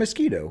a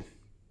mosquito.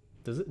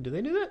 Does it? Do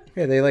they do that?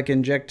 Yeah, they like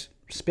inject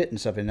spit and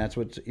stuff, and that's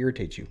what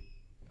irritates you.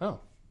 Oh,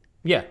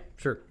 yeah,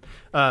 sure.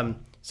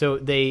 So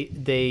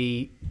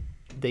they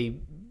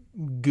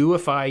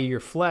gooify your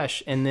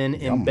flesh and then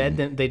embed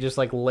them. They just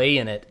like lay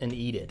in it and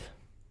eat it.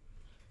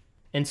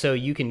 And so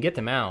you can get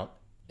them out,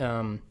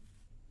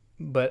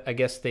 but I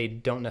guess they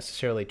don't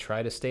necessarily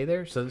try to stay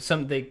there. So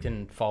they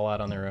can fall out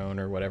on their own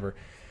or whatever.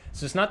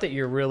 So it's not that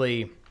you're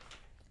really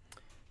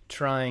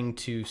trying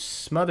to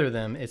smother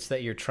them. It's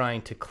that you're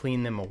trying to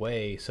clean them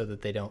away so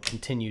that they don't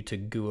continue to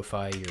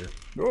gooify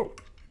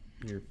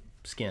your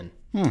skin.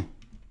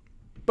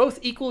 Both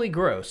equally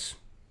gross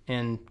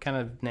and kind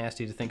of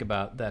nasty to think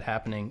about that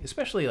happening,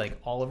 especially like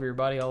all over your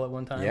body all at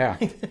one time. Yeah.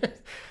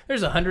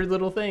 There's 100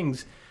 little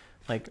things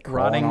like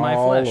Crawling rotting my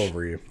all flesh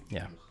over you.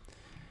 Yeah.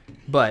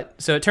 But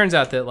so it turns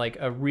out that like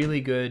a really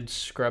good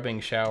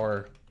scrubbing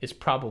shower is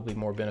probably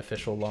more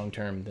beneficial long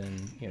term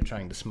than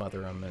trying to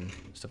smother them and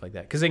stuff like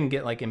that, because they can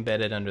get like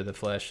embedded under the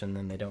flesh and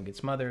then they don't get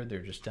smothered. They're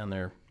just down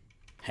there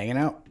Hanging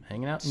out.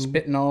 and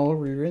Spitting all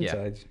over your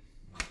insides.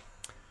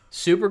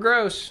 super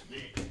gross.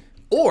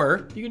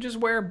 Or you can just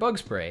wear bug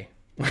spray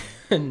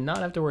and not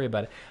have to worry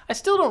about it. I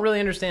still don't really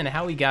understand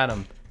how we got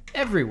them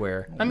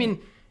everywhere. I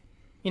mean,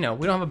 we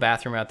don't have a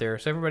bathroom out there,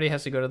 so everybody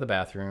has to go to the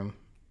bathroom.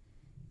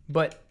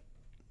 But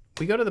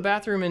we go to the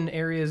bathroom in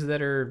areas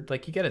that are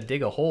like you got to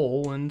dig a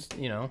hole, and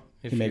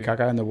if You make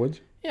caca in the woods?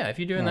 yeah, if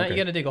you're doing that, you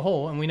got to dig a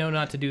hole, and we know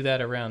not to do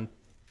that around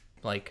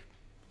like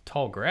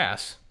tall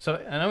grass.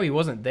 So I know he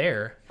wasn't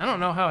there. I don't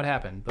know how it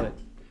happened, but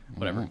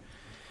whatever.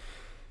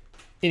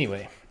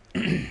 Anyway,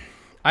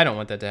 I don't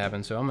want that to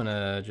happen, so I'm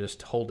gonna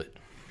just hold it.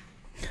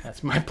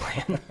 That's my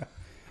plan.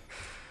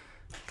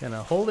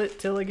 Gonna hold it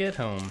till I get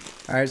home.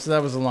 All right, so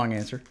that was a long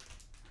answer.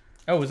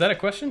 Oh, was that a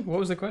question? What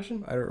was the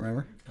question? I don't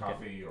remember.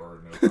 Coffee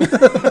or no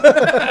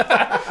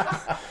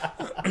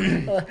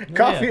coffee?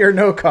 Coffee or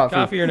no coffee?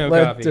 Coffee or no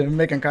coffee.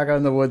 Making caca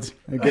in the woods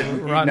and getting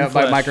eaten Rotten out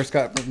by flesh.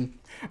 microscope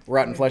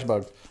rotten flesh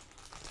bugs.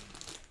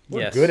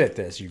 We're Yes. good at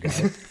this, you guys.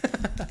 You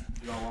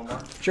want one more?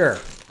 Sure.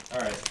 All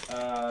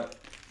right.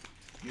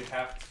 You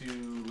have to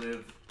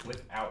live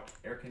without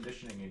air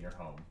conditioning in your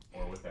home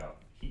or without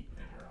heat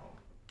in your home.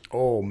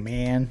 Oh,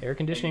 man. Air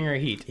conditioning or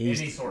heat?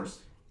 Any source.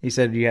 He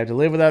said you have to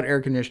live without air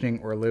conditioning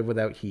or live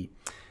without heat.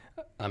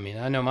 I mean,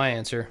 I know my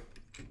answer.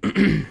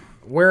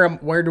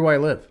 Where do I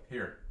live?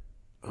 Here.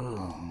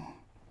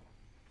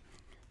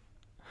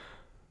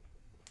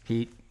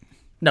 Heat.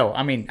 No,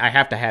 I mean, I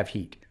have to have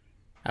heat.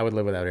 I would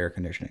live without air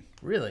conditioning.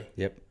 Really?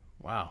 Yep.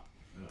 Wow.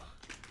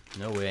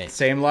 No way.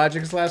 Same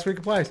logic as last week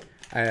applies.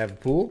 I have a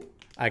pool.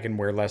 I can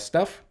wear less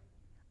stuff.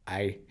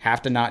 I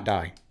have to not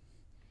die.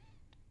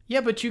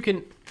 Yeah, but you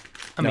can.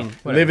 I mean,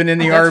 whatever. Living in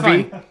the That's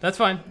RV. fine. That's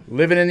fine.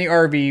 Living in the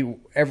RV,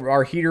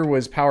 our heater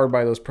was powered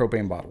by those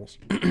propane bottles.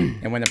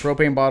 And when the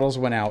propane bottles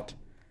went out,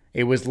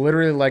 it was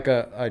literally like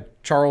a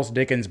Charles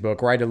Dickens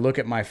book where I had to look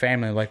at my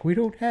family like, we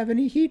don't have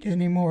any heat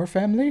anymore,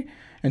 family.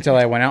 Until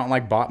I went out and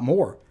like bought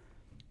more.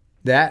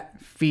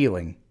 That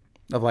feeling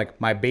of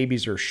like my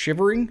babies are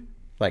shivering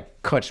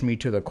like cuts me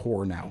to the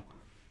core now.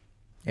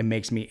 It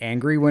makes me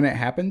angry when it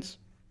happens.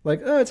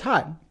 Like, oh, it's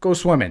hot. Go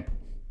swimming.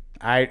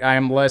 I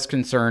am less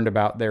concerned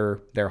about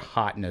their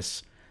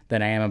hotness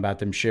than I am about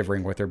them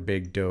shivering with their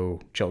big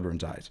doe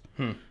children's eyes.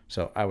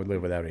 So I would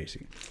live without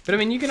AC. But I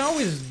mean, you can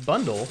always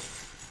bundle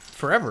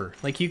forever.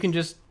 Like you can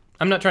just.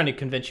 I'm not trying to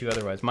convince you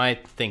otherwise. My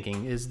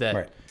thinking is that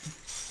Right.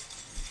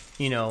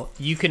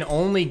 You can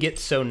only get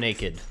so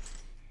naked,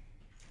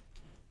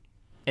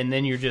 and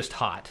then you're just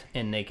hot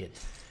and naked.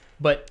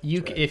 But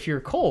if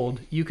you're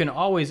cold, you can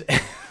always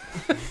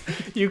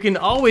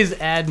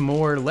add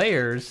more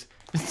layers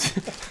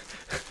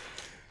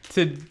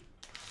to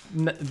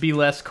be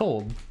less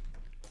cold.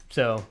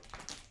 So,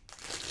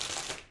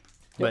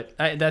 but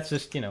that's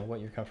just what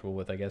you're comfortable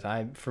with, I guess.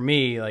 For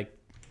me, like,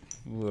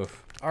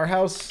 woof. Our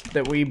house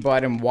that we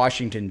bought in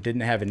Washington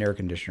didn't have an air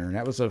conditioner, and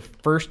that was the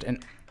first.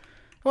 And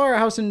our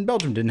house in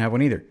Belgium didn't have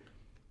one either.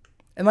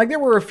 And like there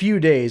were a few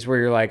days where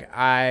you're like,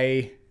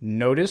 I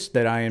noticed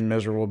that I am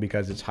miserable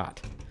because it's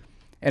hot,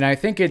 and I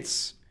think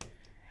it's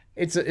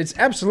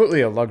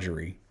absolutely a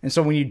luxury. And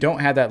so when you don't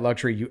have that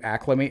luxury, you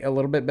acclimate a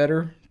little bit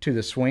better to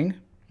the swing.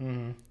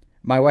 Mm-hmm.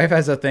 My wife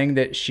has a thing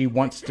that she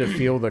wants to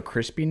feel the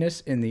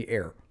crispiness in the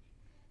air.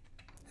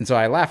 And so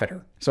I laugh at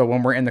her. So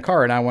when we're in the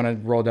car and I want to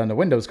roll down the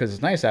windows because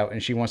it's nice out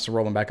and she wants to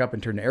roll them back up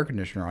and turn the air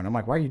conditioner on, I'm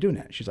like, why are you doing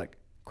that? She's like,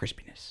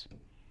 crispiness.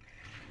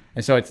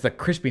 And so it's the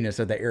crispiness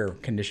of the air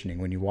conditioning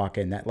when you walk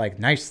in. That like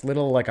nice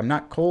little, like I'm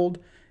not cold,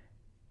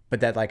 but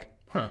that like,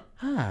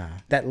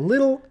 that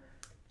little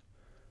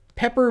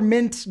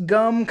peppermint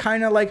gum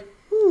kind of like,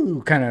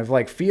 ooh, kind of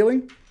like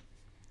feeling.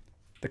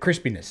 The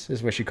crispiness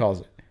is what she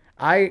calls it.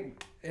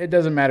 It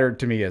doesn't matter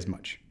to me as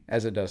much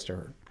as it does to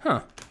her.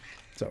 Huh.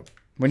 So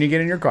when you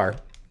get in your car,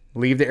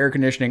 leave the air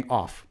conditioning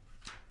off,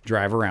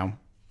 drive around,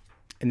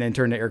 and then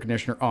turn the air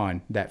conditioner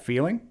on. That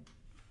feeling,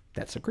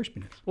 that's the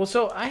crispiness. Well,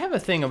 so I have a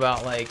thing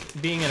about like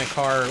being in a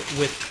car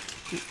with.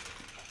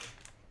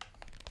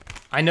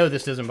 I know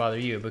this doesn't bother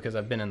you because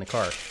I've been in the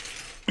car.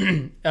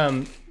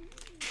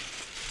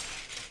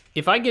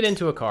 If I get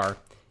into a car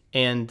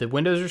and the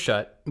windows are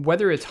shut,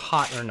 whether it's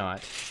hot or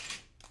not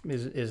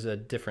is a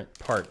different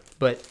part.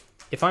 But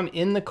if I'm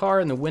in the car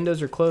and the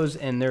windows are closed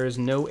and there is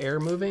no air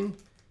moving,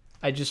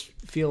 I just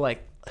feel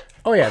like,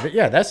 Oh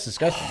yeah, that's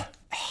disgusting.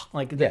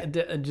 like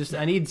just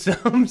I need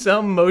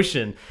some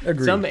motion,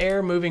 Agreed. some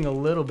air moving a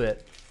little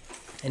bit,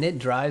 and it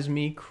drives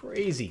me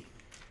crazy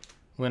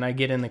when I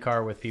get in the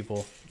car with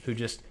people who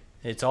just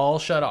it's all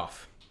shut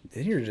off.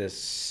 Then you're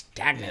just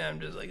stagnant. And I'm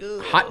just like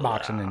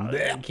Hotboxing and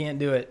I can't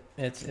do it.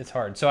 It's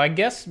hard. So I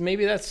guess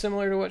maybe that's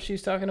similar to what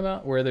she's talking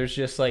about, where there's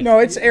just like No,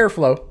 it's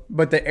airflow,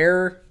 but the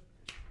air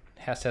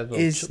has to have a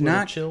little, is little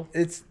not chill.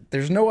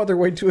 There's no other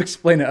way to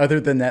explain it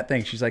other than that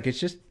thing. She's like,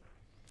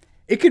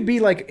 it could be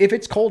like if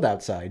it's cold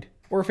outside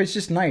or if it's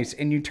just nice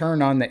and you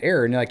turn on the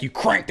air and like you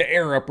crank the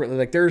air up,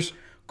 like there's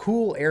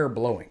cool air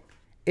blowing.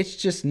 It's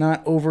just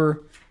not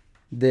over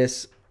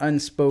this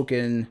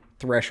unspoken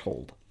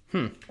threshold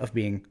of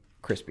being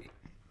crispy,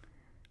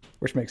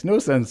 which makes no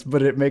sense,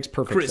 but it makes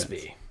perfect sense.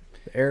 Crispy.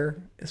 The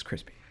air is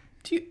crispy.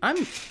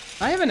 I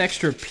have an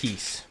extra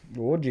piece.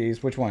 Oh,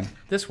 geez. Which one?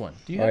 This one.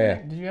 Do you Oh, have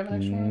yeah. Did you have an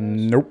extra one? Of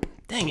those? Nope.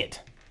 Dang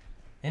it.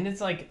 And it's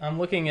like I'm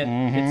looking at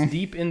it's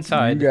deep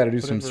inside. You got to do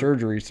some Whatever-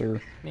 surgery,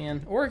 sir.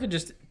 Man, or I could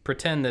just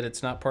pretend that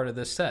it's not part of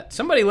this set.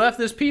 Somebody left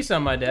this piece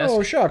on my desk.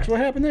 Oh, shucks. What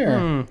happened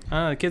there?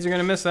 The kids are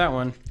going to miss that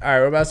one. All right.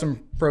 What about some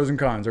pros and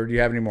cons? Or do you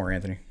have any more,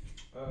 Anthony?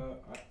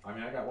 I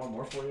mean, I got one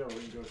more for you, or we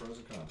can go pros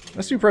and cons.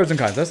 Let's do pros and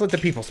cons. Let's let the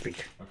people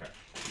speak.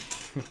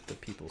 Okay. The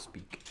people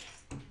speak.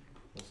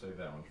 We'll save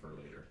that one for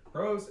later.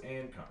 Pros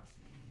and cons.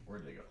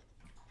 Where'd they go?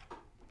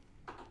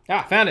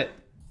 Ah, found it.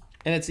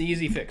 And it's an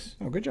easy fix.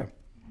 Oh, good job.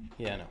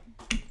 Yeah, I know.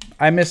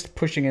 I missed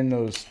pushing in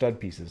those stud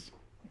pieces.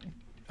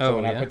 So Oh,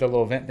 when I put the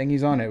little vent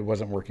thingies on, it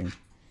wasn't working.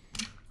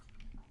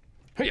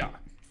 Yeah.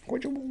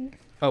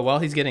 Oh, while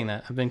he's getting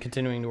that, I've been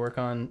continuing to work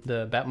on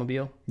the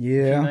Batmobile.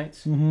 Yeah. Nights.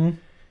 Mm-hmm.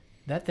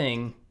 That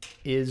thing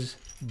is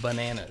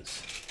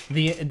bananas.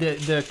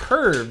 The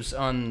curves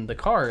on the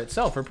car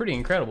itself are pretty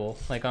incredible,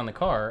 like on the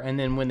car. And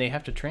then when they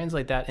have to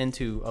translate that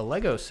into a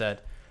Lego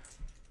set,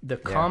 the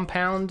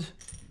compound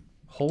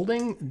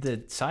holding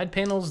the side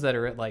panels that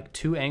are at like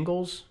 2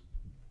 angles,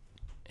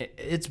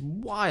 it's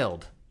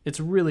wild. It's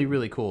really,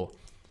 really cool.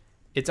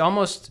 It's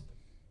almost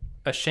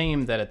a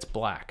shame that it's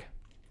black.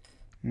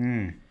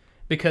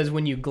 Because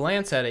when you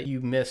glance at it,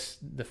 you miss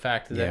the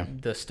fact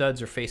that the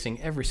studs are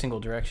facing every single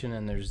direction,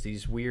 and there's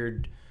these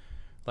weird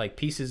like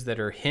pieces that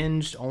are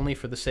hinged only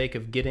for the sake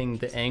of getting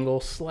the angle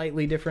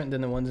slightly different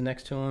than the ones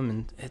next to them,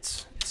 and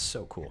it's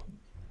so cool.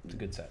 It's a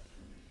good set.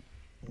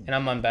 And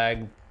I'm on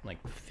bag like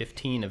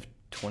 15 of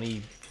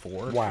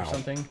 24 or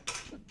something.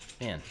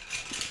 Man.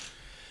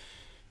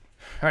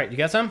 All right, you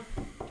got some?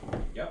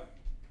 Yep.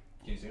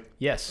 Can you see them?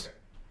 Yes. Okay.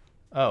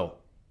 Oh.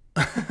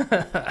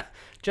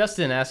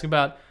 Justin asked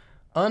about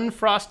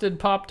unfrosted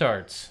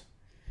Pop-Tarts.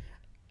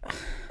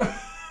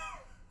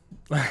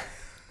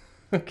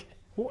 Okay.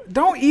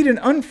 Don't eat an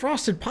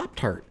unfrosted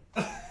Pop-Tart.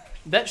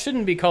 That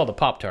shouldn't be called a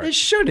Pop-Tart. It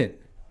shouldn't.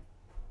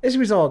 It should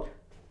be called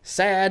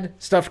sad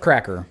stuffed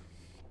cracker.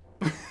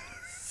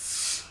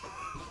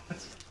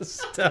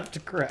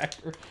 Stuffed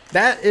cracker.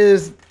 That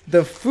is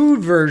the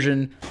food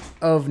version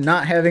of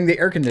not having the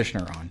air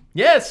conditioner on.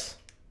 Yes.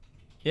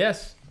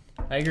 Yes.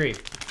 I agree.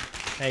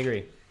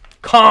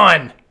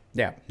 Con.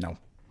 Yeah, no.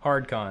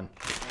 Hard con.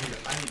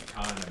 I need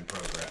con and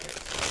pro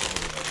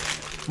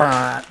graphics.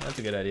 That's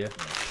a good idea.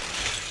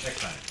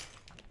 Next time.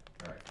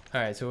 All right.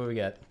 All right, so what we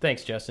got?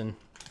 Thanks, Justin.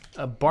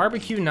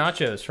 Barbecue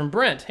nachos from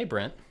Brent. Hey,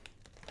 Brent.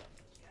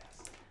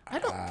 I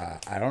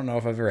don't know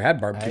if I've ever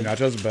had barbecue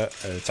nachos, but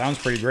it sounds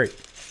pretty great.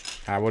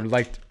 I would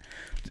like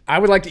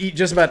to eat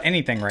just about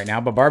anything right now,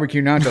 but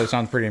barbecue nachos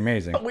sounds pretty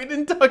amazing. We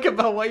didn't talk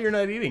about what you're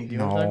not eating. Do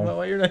you want to talk about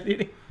what you're not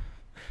eating?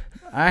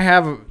 I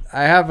have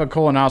a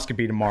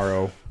colonoscopy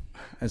tomorrow,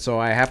 and so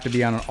I have to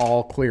be on an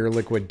all clear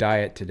liquid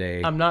diet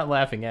today. I'm not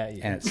laughing at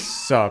you. And it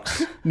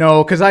sucks.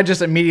 No, because I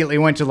just immediately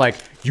went to like,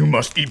 you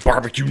must eat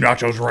barbecue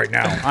nachos right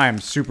now. I am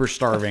super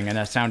starving, and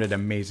that sounded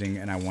amazing,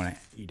 and I want to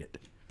eat it.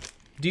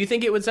 Do you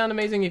think it would sound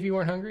amazing if you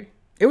weren't hungry?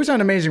 It would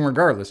sound amazing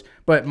regardless,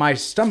 but my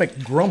stomach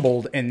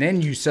grumbled, and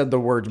then you said the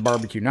words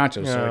barbecue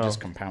nachos, so it just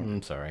compounded.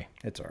 I'm sorry.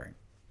 It's all right.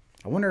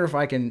 I wonder if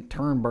I can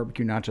turn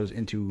barbecue nachos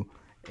into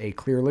a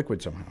clear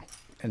liquid somehow,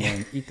 and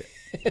then eat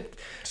it.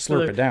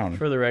 Slurp it down.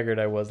 For the record,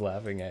 I was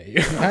laughing at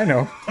you. I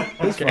know.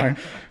 It's fine.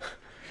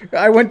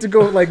 I went to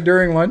go, like,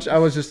 during lunch, I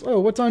was just,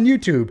 what's on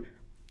YouTube?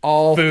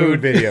 All food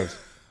videos.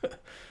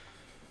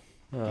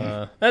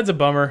 That's a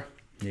bummer.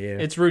 Yeah.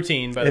 It's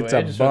routine, by the way.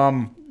 It's a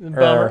bum.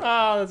 Bummer.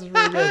 Oh, that's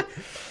really good.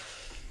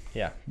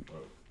 Yeah.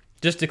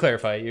 Just to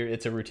clarify,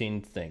 it's a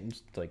routine thing.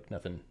 It's like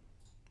nothing,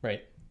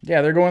 right?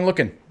 Yeah, they're going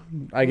looking.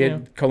 I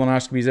get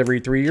colonoscopies every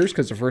 3 years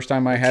because the first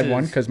time I had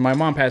one, because my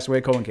mom passed away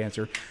of colon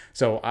cancer.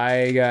 So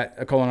I got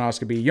a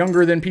colonoscopy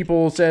younger than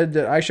people said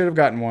that I should have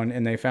gotten one,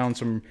 and they found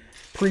some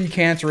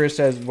precancerous,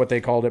 as what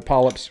they called it,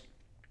 polyps.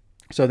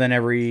 So then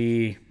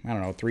every, I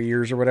don't know, 3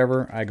 years or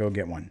whatever, I go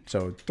get one.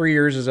 So 3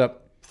 years is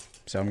up,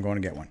 so I'm going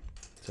to get one.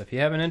 So if you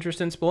have an interest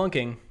in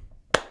spelunking.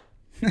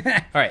 All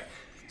right.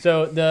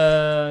 So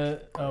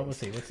let's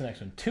see, what's the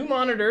next one? 2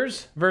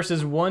 monitors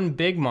versus 1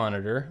 big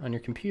monitor on your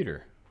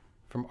computer.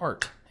 From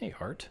Art. Hey,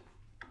 Art.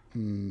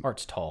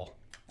 Art's tall.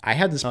 I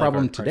had this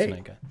problem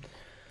today.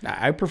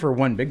 I prefer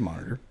 1 big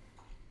monitor.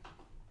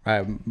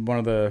 One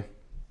of the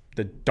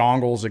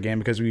dongles, again,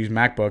 because we use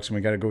MacBooks and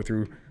we got to go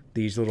through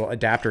these little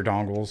adapter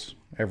dongles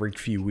every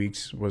few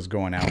weeks, was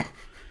going out.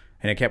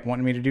 And it kept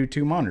wanting me to do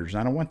 2 monitors.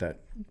 And I don't want that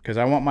because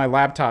I want my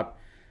laptop.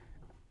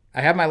 I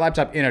have my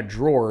laptop in a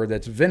drawer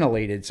that's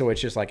ventilated, so it's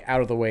just like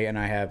out of the way, and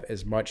I have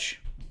as much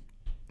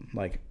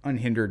like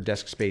unhindered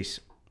desk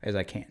space as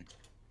I can.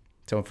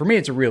 So for me,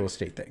 it's a real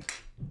estate thing.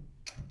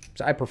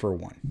 So I prefer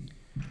 1.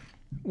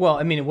 Well,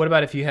 I mean, what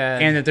about if you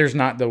had... And that there's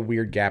not the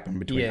weird gap in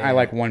between. Yeah. I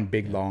like 1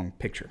 big, long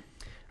picture.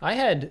 I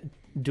had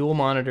dual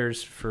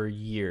monitors for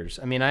years.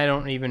 I mean, I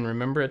don't even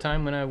remember a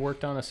time when I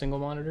worked on a single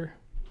monitor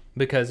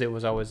because it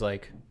was always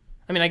like...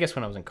 I mean, I guess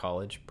when I was in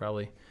college,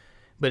 probably.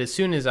 But as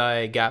soon as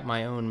I got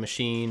my own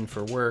machine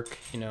for work,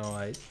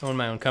 I own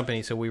my own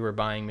company, so we were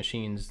buying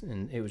machines,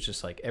 and it was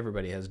just like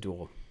everybody has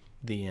dual,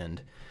 the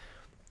end.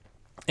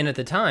 And at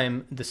the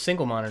time, the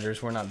single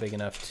monitors were not big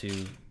enough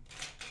to,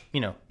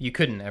 you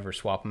couldn't ever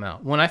swap them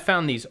out. When I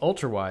found these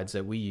ultra wides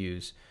that we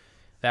use,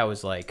 that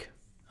was like,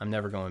 I'm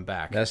never going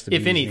back. That's the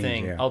if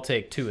anything, things, yeah. I'll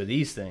take 2 of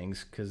these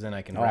things because then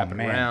I can wrap it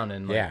around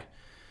and like. Yeah.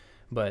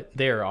 But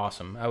they're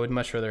awesome. I would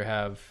much rather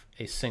have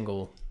a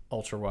single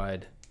ultra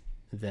wide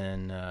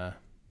than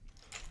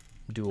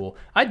dual.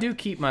 I do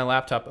keep my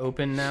laptop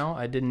open now.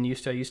 I didn't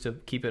used to. I used to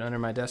keep it under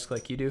my desk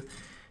like you do,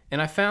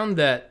 and I found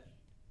that.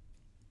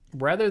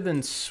 Rather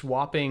than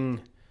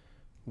swapping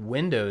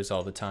windows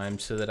all the time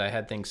so that I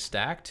had things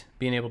stacked,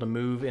 being able to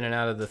move in and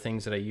out of the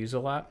things that I use a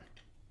lot,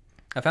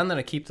 I found that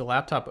I keep the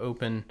laptop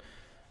open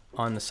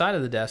on the side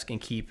of the desk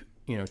and keep,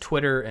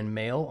 Twitter and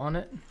mail on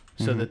it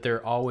so that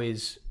they're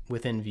always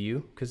within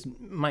view, because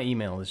my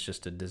email is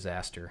just a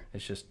disaster.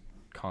 It's just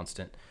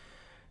constant.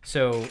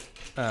 So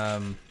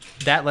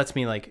that lets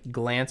me like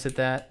glance at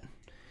that,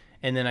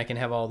 and then I can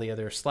have all the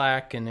other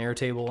Slack and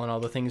Airtable and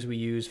all the things we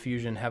use,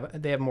 Fusion,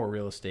 they have more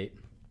real estate.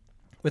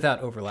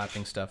 Without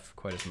overlapping stuff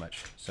quite as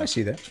much. So I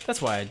see that.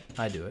 That's why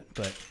I do it.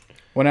 But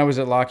when I was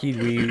at Lockheed,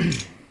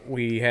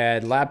 we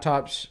had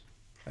laptops,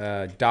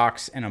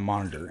 docks, and a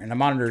monitor. And the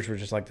monitors were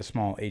just like the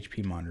small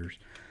HP monitors.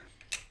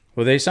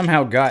 Well, they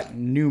somehow got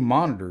new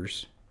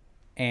monitors,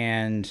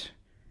 and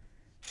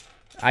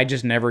I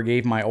just never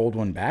gave my old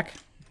one back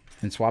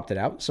and swapped it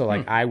out. So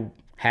like I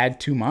had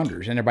 2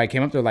 monitors, and everybody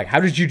came up, they're like, "How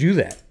did you do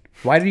that?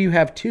 Why do you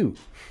have 2?"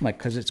 I'm like,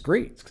 "Because it's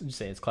great." You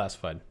say it's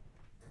classified.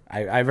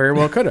 I very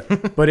well could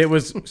have, but it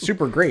was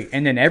super great.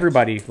 And then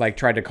everybody like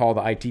tried to call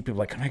the IT people,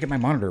 like, "Can I get my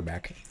monitor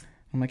back?"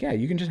 I'm like, "Yeah,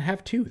 you can just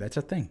have 2. That's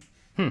a thing."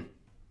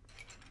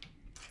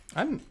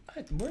 I'm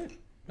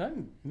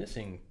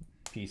missing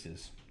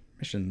pieces.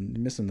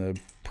 Missing the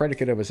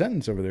predicate of a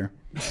sentence over there.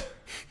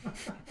 All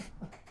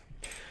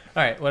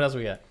right, what else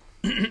we got?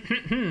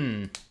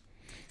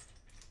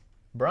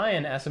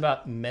 Brian asks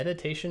about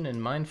meditation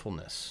and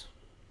mindfulness.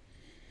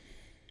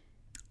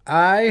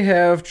 I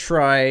have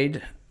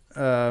tried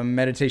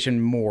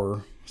meditation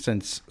more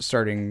since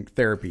starting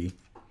therapy.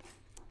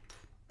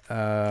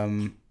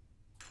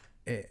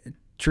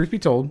 Truth be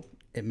told,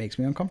 it makes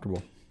me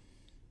uncomfortable.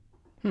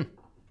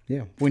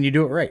 Yeah, when you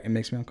do it right, it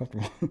makes me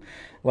uncomfortable.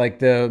 Like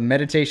the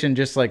meditation,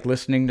 just like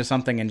listening to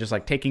something and just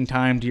like taking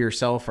time to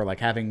yourself, or like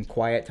having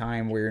quiet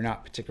time where you're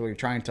not particularly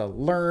trying to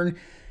learn.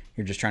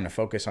 You're just trying to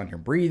focus on your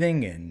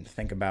breathing and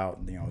think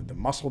about, the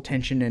muscle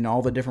tension in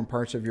all the different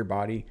parts of your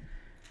body.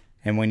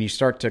 And when you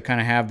start to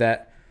kind of have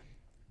that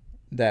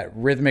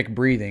rhythmic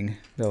breathing,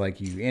 like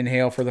you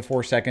inhale for the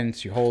 4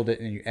 seconds, you hold it,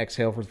 and you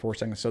exhale for the 4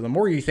 seconds. So the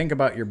more you think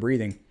about your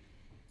breathing,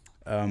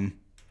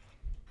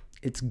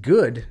 it's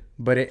good,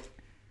 but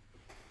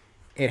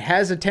it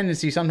has a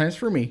tendency sometimes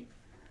for me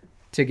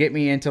to get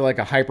me into like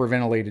a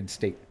hyperventilated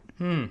state.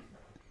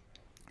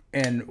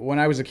 And when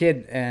I was a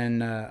kid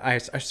and I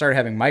started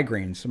having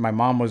migraines, my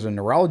mom was a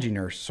neurology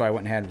nurse, so I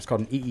went and had what's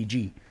called an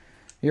EEG.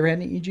 You ever had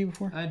an EEG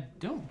before? I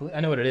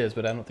know what it is,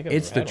 but I don't think I've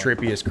It's ever the had one.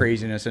 trippiest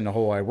craziness in the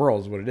whole wide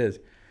world is what it is.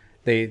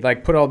 They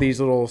like put all these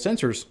little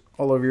sensors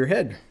all over your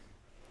head.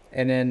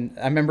 And then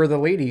I remember the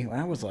lady, when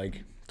I was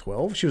like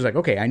 12, she was like,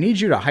 "Okay, I need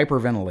you to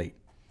hyperventilate."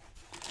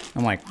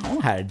 I'm like, "I don't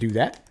know how to do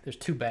that." There's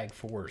 2 bag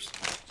 4s.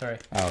 Sorry.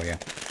 Oh, yeah.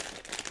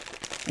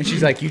 And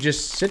she's like, "You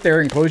just sit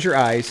there and close your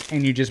eyes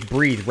and you just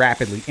breathe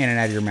rapidly in and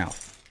out of your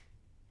mouth."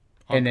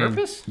 On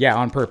purpose? Yeah,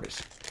 on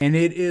purpose. And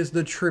it is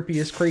the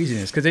trippiest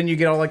craziness, because then you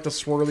get all like the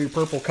swirly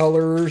purple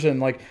colors, and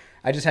like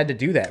I just had to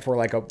do that for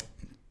like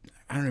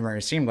I don't even remember,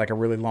 it seemed like a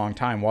really long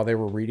time while they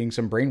were reading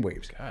some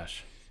brainwaves.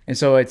 Gosh. And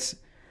so it's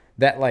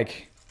that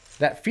like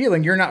that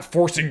feeling, you're not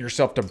forcing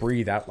yourself to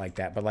breathe out like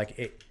that, but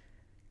like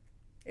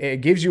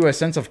it gives you a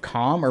sense of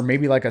calm or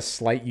maybe like a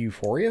slight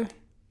euphoria.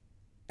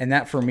 And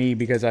that for me,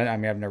 because I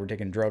mean, I've never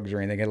taken drugs or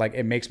anything,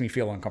 it makes me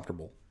feel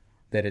uncomfortable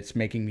that it's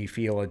making me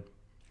feel a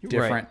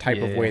different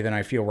type of way than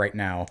I feel right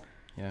now.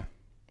 Yeah.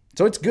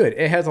 So it's good.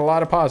 It has a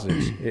lot of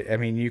positives. I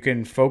mean, you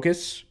can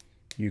focus,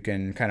 you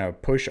can kind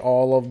of push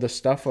all of the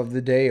stuff of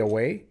the day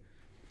away.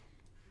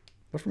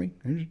 But for me,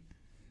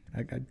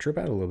 I trip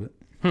out a little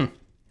bit.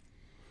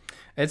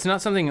 It's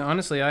not something,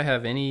 honestly, I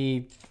have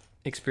any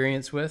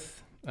experience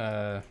with.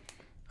 I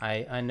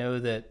know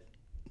that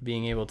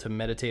being able to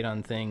meditate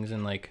on things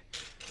and like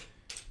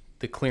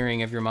the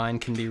clearing of your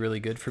mind can be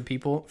really good for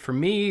people. For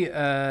me,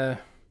 I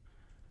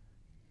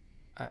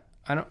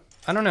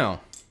don't know.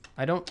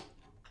 I don't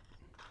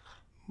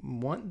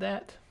want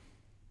that,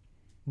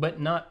 but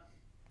not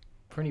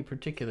for any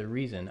particular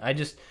reason. I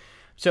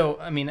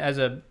mean, as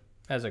a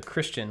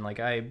Christian, like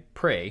I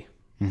pray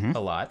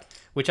a lot,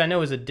 which I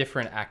know is a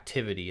different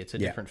activity. It's a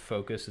different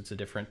focus. It's a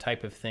different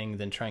type of thing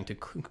than trying to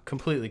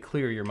completely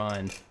clear your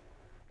mind.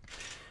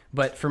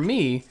 But for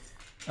me,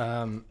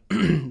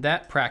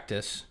 that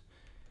practice,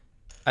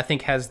 I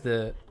think, has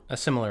a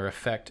similar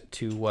effect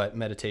to what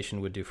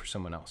meditation would do for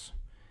someone else.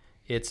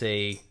 It's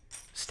a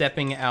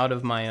stepping out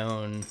of my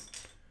own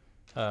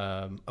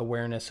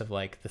awareness of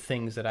like the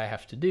things that I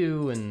have to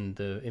do and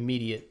the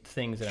immediate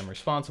things that I'm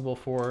responsible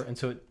for. And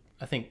so it,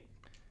 I think,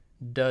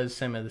 does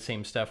some of the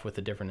same stuff with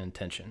a different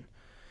intention.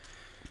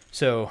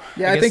 So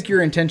yeah, I think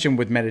your intention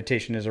with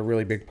meditation is a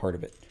really big part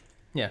of it.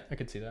 Yeah, I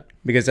could see that.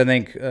 Because I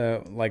think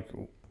like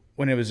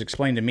when it was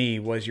explained to me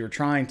was you're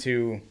trying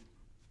to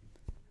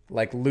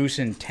like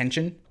loosen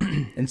tension.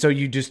 And so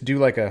you just do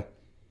like a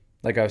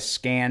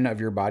scan of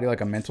your body, like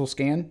a mental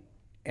scan.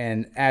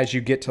 And as you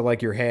get to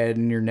like your head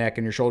and your neck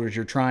and your shoulders,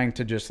 you're trying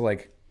to just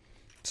like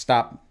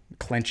stop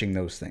clenching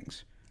those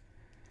things.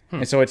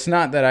 And so it's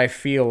not that I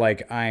feel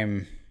like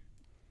I'm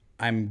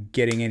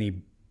getting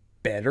any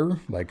better,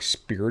 like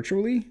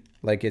spiritually.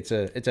 Like it's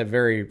a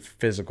very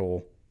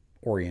physical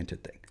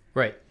oriented thing.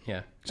 Right.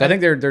 Yeah. So I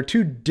think they're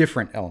two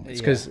different elements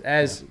because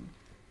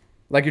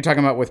like you're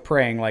talking about with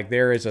praying, like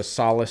there is a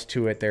solace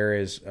to it. There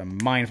is a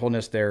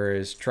mindfulness. There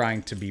is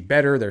trying to be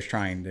better. There's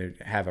trying to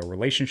have a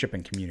relationship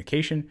and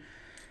communication.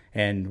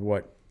 And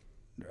what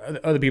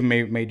other people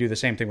may do the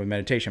same thing with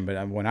meditation.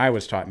 But when I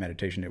was taught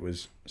meditation, it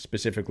was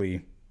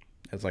specifically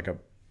as like a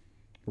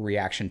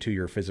reaction to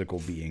your physical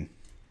being.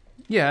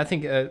 Yeah, I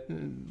think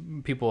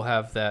people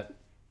have that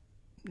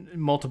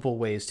multiple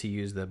ways to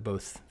use the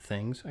both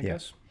things, I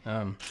guess.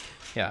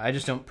 I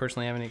just don't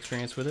personally have any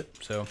experience with it.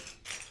 So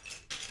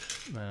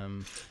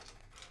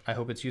I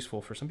hope it's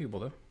useful for some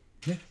people, though.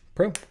 Yeah,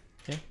 pro.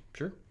 Yeah,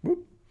 sure.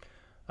 Whoop.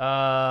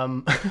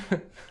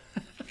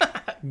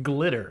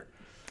 Glitter.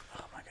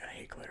 Oh my God, I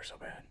hate glitter so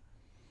bad.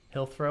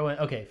 He'll throw in,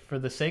 okay, for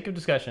the sake of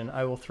discussion,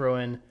 I will throw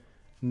in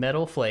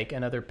metal flake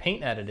and other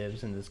paint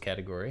additives in this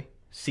category.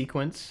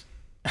 Sequins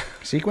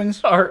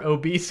Are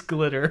obese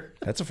glitter.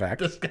 That's a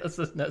fact. Discuss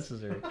as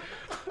necessary.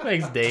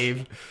 Thanks,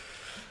 Dave.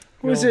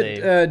 Was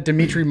it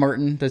Dimitri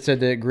Martin that said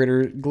that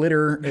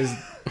glitter is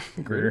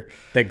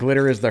that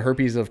glitter is the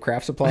herpes of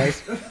craft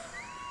supplies?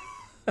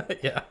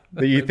 Yeah.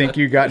 That you think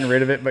you've gotten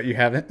rid of it, but you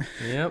haven't?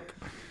 Yep.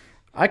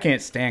 I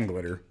can't stand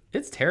glitter.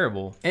 It's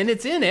terrible. And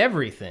it's in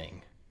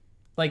everything.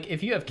 Like,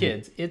 if you have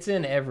kids, it's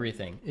in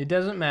everything. It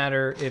doesn't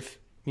matter if,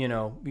 you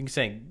can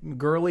say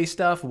girly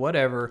stuff,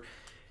 whatever.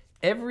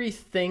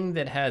 Everything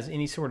that has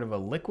any sort of a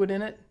liquid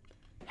in it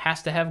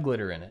has to have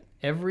glitter in it.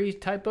 Every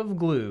type of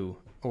glue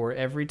or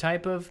every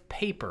type of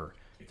paper.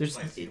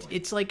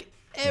 It's like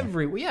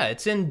everywhere. Yeah,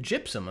 it's in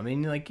gypsum. I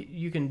mean, like,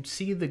 you can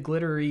see the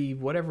glittery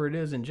whatever it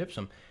is in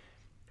gypsum.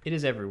 It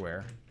is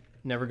everywhere.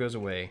 Never goes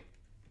away.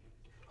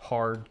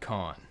 Hard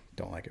con.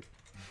 Don't like it.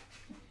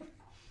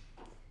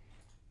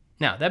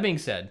 Now, that being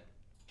said,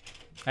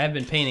 I have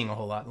been painting a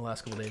whole lot in the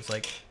last couple of days,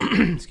 like,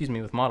 excuse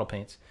me, with model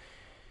paints.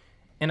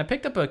 And I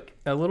picked up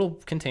a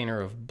little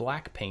container of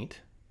black paint. It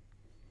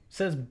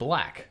says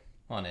black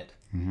on it.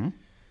 Mm-hmm.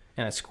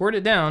 And I squirt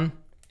it down,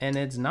 and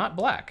it's not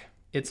black.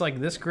 It's like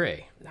this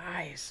gray.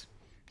 Nice.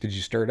 Did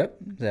you stir it up?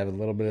 Does it have a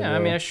little bit of I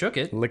mean, I shook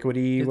it.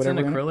 Liquidy, whatever?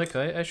 It's in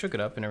acrylic. I shook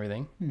it up and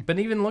everything. But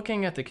even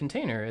looking at the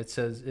container, it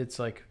says it's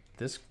like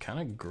this kind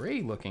of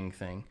gray-looking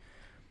thing.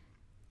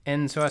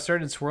 And so I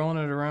started swirling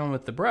it around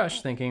with the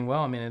brush, thinking,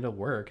 well, I mean, it'll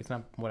work. It's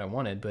not what I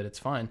wanted, but it's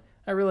fine.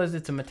 I realized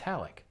it's a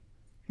metallic.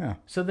 Yeah.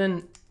 So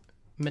then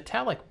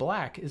metallic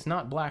black is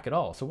not black at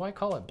all. So why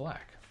call it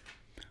black?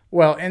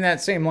 Well, in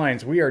that same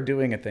lines, we are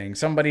doing a thing.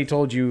 Somebody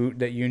told you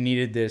that you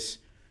needed this,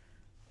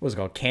 what was it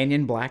called?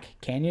 Canyon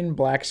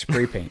black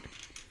spray paint.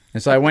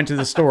 And so I went to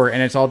the store,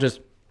 and it's all just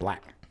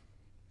black.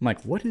 I'm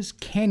like, what does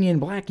Canyon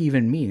black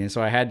even mean? And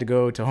so I had to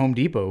go to Home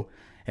Depot,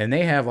 and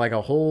they have like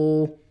a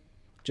whole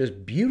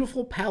just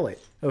beautiful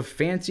palette of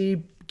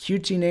fancy,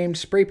 cutesy named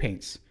spray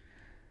paints.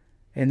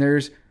 And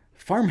there's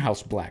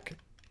farmhouse black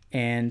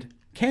and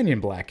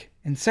canyon black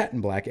and satin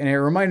black. And it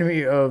reminded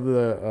me of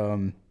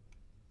the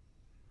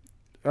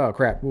oh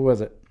crap, what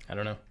was it? I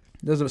don't know.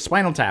 There's a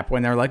Spinal Tap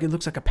when they're like, it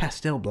looks like a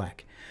pastel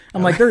black.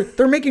 I'm like,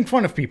 they're making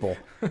fun of people.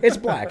 It's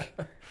black.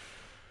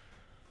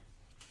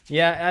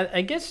 Yeah,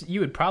 I guess you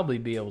would probably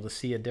be able to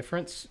see a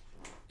difference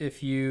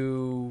if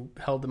you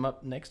held them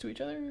up next to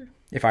each other.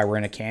 If I were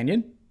in a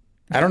canyon,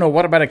 I don't know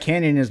what about a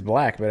canyon is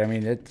black, but I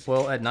mean it's.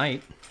 Well, at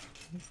night.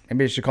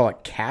 Maybe I should call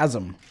it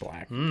chasm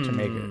black to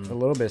make it a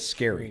little bit There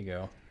scary. you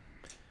go.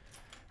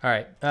 All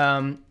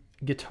right,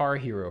 Guitar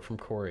Hero from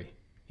Corey.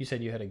 You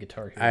said you had a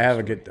Guitar Hero. I have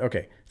a good.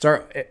 Okay,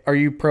 so are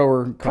you pro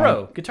or con?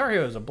 Pro. Guitar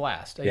Hero is a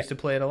blast. I used to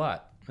play it a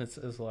lot. It's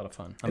a lot of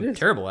fun. I'm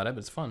terrible at it, but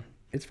it's fun.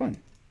 It's fun.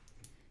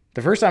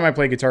 The first time I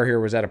played Guitar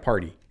Hero was at a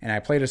party, and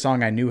I played a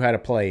song I knew how to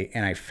play,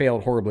 and I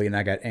failed horribly, and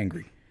I got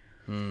angry.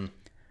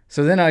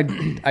 So then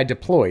I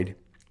deployed.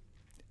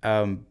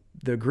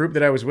 The group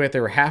that I was with,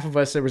 there were half of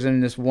us that was in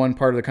this one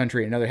part of the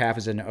country, another half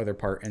is in the other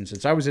part. And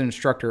since I was an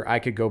instructor, I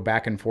could go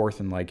back and forth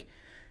and like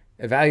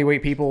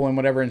evaluate people and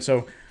whatever. And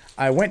so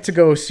I went to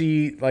go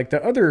see like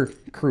the other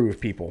crew of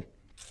people.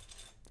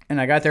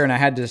 And I got there and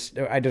I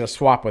did a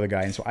swap with a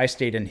guy. And so I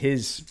stayed in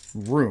his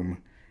room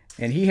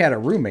and he had a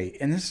roommate.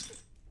 And this,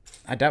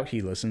 I doubt he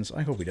listens.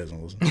 I hope he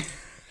doesn't listen.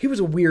 He was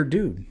a weird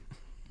dude.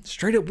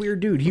 Straight up weird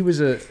dude. He was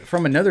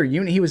from another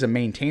unit. He was a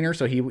maintainer.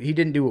 So he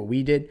didn't do what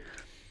we did.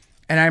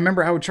 And I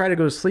remember I would try to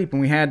go to sleep, and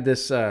we had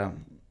this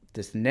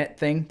this net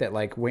thing that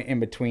like went in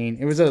between.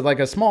 It was like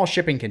a small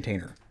shipping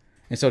container,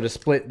 and so to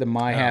split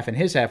my half and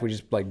his half, we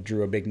just like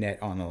drew a big net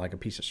on like a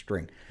piece of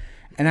string.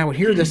 And I would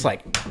hear this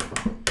like,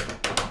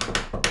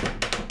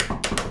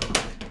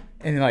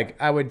 and like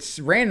I would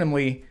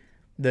randomly,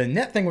 the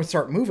net thing would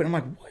start moving. I'm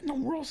like, what in the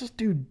world is this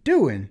dude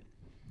doing?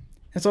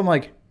 And so I'm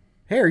like,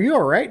 hey, are you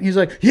all right? And he's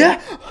like,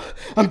 yeah,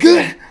 I'm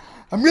good.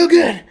 I'm real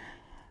good.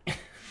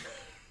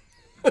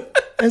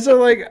 And so,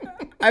 like,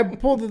 I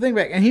pulled the thing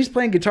back, and he's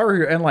playing Guitar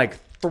Hero and, like,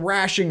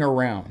 thrashing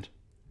around.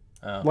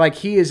 Oh. Like,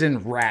 he is in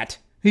Rat.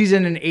 He's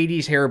in an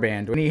 80s hair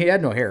band. When he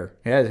had no hair.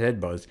 He had his head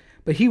buzzed.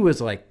 But he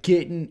was, like,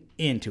 getting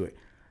into it.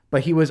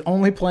 But he was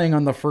only playing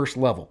on the first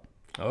level.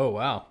 Oh,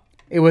 wow.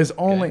 It was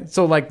only... Okay.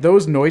 So, like,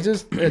 those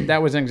noises,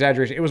 that was an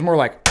exaggeration. It was more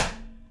like...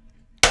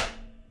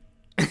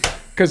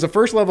 Because the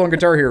first level on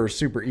Guitar Hero is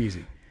super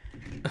easy.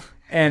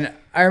 And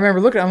I remember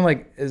looking, I'm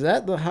like, is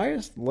that the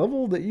highest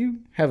level that you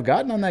have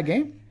gotten on that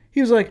game? He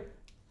was like,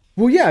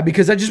 well, yeah,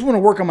 because I just want to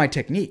work on my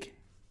technique.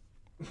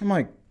 I'm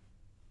like,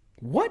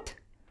 what?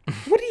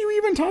 What are you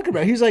even talking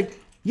about? He's like,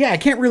 yeah, I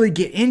can't really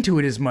get into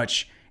it as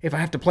much if I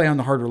have to play on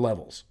the harder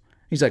levels.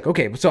 He's like,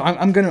 okay, so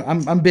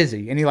I'm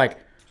busy. And he like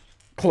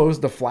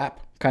closed the flap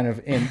kind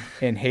of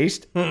in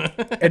haste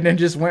and then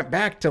just went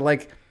back to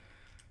like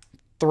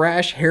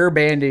thrash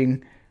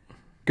hairbanding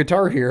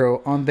Guitar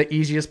Hero on the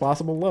easiest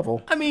possible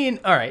level. I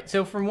mean, all right.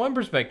 So from one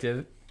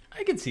perspective,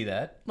 I could see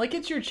that. Like,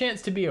 it's your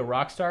chance to be a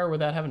rock star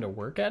without having to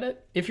work at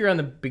it. If you're on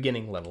the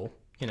beginning level,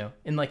 you know,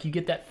 and like you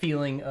get that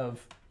feeling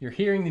of you're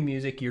hearing the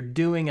music, you're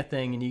doing a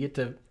thing, and you get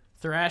to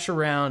thrash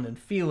around and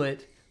feel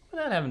it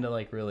without having to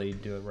like really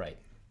do it right.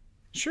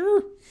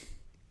 Sure.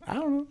 I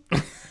don't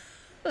know.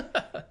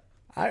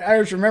 I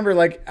just remember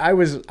like I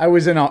was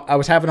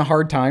having a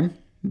hard time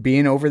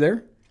being over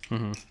there,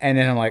 and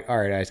then I'm like, all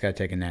right, I just gotta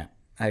take a nap.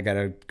 I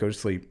gotta go to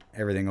sleep.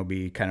 Everything will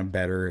be kind of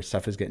better.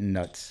 Stuff is getting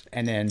nuts,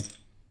 and then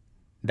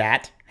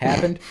that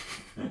happened.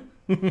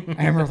 I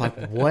remember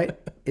like,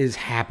 what is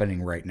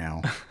happening right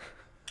now?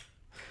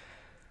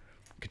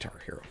 Guitar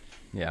Hero.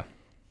 Yeah.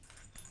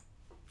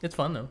 It's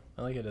fun though.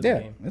 I like it as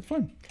a game. It's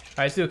fun. All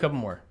right, let's do a couple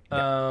more.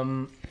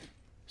 Yeah.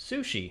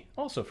 Sushi,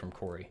 also from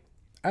Corey.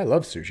 I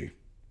love sushi.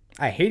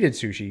 I hated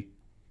sushi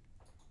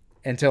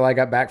until I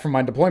got back from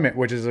my deployment,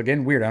 which is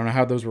again weird. I don't know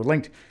how those were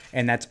linked,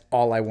 and that's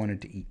all I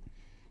wanted to eat.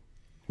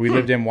 We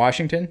lived in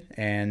Washington,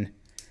 and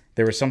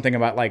there was something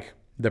about like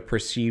the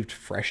perceived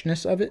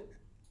freshness of it,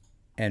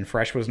 and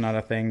fresh was not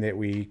a thing that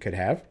we could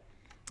have.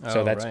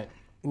 So that's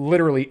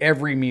literally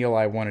every meal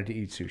I wanted to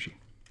eat sushi.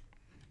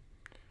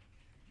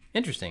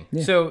 Interesting.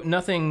 Yeah. So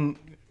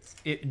nothing,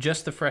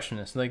 just the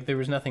freshness. Like there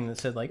was nothing that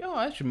said like, oh,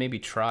 I should maybe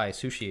try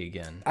sushi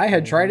again. I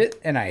had tried it,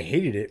 and I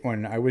hated it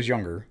when I was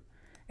younger.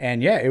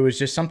 And yeah, it was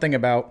just something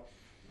about,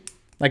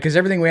 like, because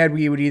everything we had,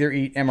 we would either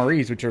eat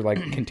MREs, which are like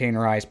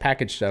containerized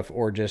packaged stuff,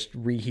 or just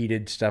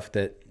reheated stuff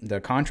that the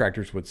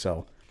contractors would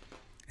sell.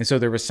 And so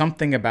there was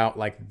something about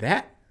like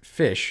that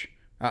fish.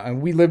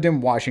 And we lived in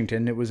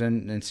Washington. It was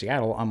in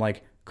Seattle. I'm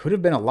like, could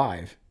have been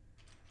alive.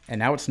 And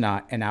now it's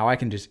not. And now I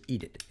can just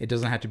eat it. It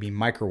doesn't have to be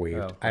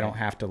microwaved. Oh, okay. I don't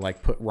have to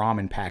like put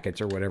ramen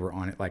packets or whatever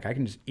on it. Like I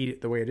can just eat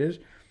it the way it is.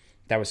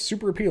 That was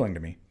super appealing to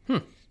me.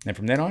 And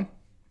from then on,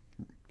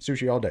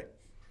 sushi all day.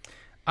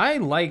 I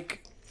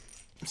like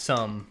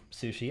some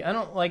sushi. I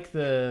don't like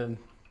the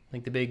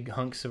big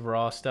hunks of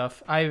raw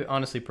stuff. I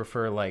honestly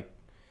prefer like,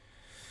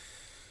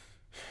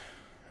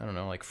 I don't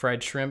know, like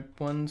fried shrimp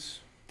ones.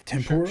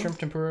 Tempura? Shrimp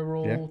tempura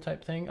roll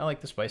type thing. I like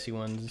the spicy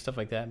ones and stuff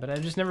like that. But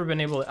I've just never been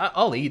able to...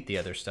 I'll eat the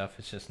other stuff.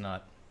 It's just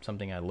not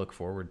something I look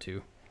forward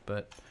to.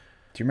 But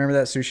do you remember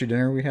that sushi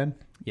dinner we had?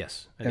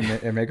 Yes.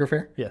 At Maker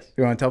Faire? Yes.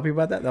 You want to tell people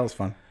about that? That was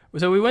fun.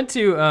 So we went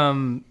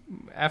to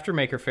after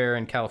Maker Faire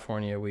in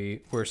California.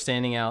 We were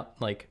standing out,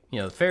 like,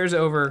 the fair's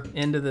over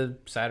into the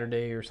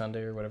Saturday or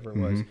Sunday or whatever it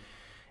was, and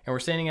we're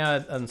standing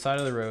out on the side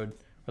of the road.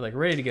 We're like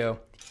ready to go.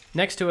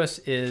 Next to us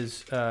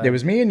is it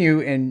was me and you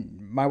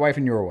and my wife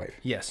and your wife.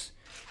 Yes,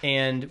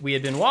 and we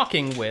had been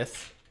walking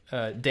with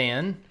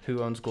Dan,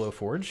 who owns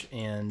Glowforge,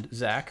 and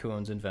Zach, who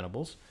owns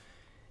Inventables,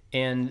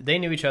 and they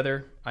knew each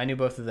other. I knew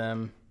both of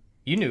them.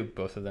 You knew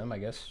both of them, I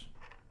guess.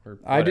 Or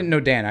I didn't know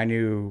Dan. I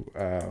knew.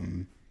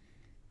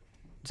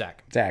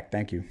 Zach,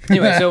 thank you.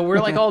 Anyway, so we're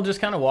like all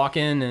just kind of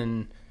walking,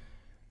 and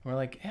we're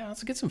like, yeah,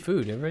 let's get some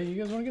food. Everybody, you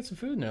guys want to get some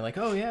food? And they're like,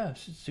 oh yeah,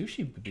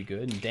 sushi would be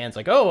good. And Dan's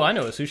like, oh, I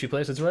know a sushi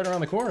place that's right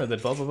around the corner.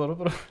 That blah blah blah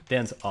blah.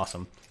 Dan's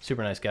awesome,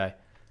 super nice guy,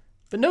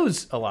 but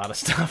knows a lot of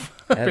stuff.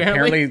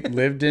 Apparently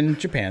lived in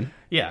Japan.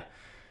 Yeah.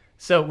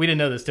 So we didn't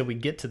know this till we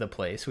get to the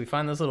place. We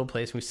find this little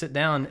place, and we sit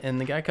down, and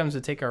the guy comes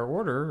to take our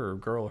order, or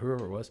girl, or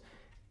whoever it was,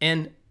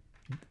 and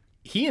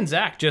he and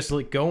Zach just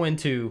like go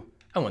into,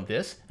 I want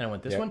this, and I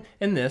want this one,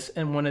 and this,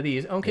 and one of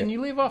these. Oh, can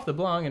you leave off the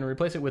blanc and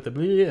replace it with the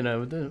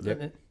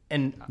bleh,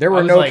 and there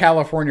were no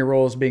California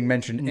rolls being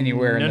mentioned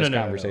anywhere in this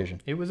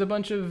conversation. No. It was a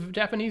bunch of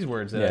Japanese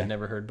words that I'd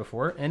never heard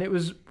before, and it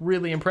was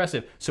really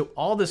impressive. So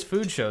all this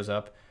food shows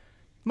up.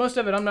 Most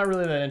of it I'm not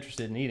really that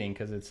interested in eating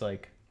because it's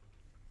like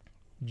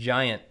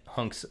giant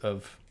hunks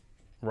of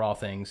raw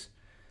things.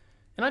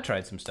 And I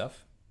tried some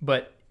stuff,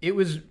 but it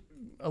was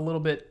a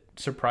little bit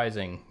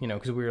surprising,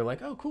 because we were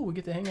like, oh, cool, we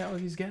get to hang out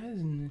with these guys,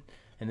 and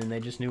then they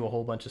just knew a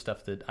whole bunch of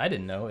stuff that I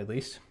didn't know, at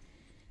least.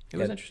 It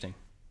was interesting.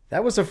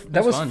 That was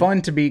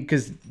fun to be,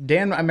 because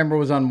Dan, I remember,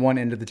 was on one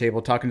end of the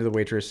table talking to the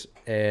waitress,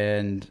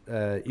 and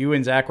you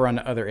and Zach were on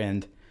the other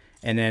end,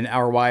 and then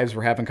our wives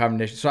were having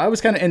conversations. So I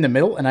was kind of in the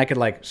middle, and I could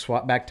like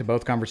swap back to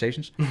both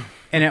conversations.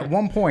 And at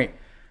one point,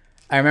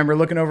 I remember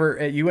looking over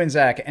at you and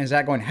Zach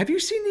going, have you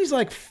seen these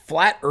like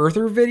flat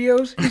earther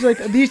videos? He's like,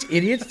 these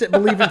idiots that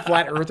believe in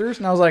flat earthers?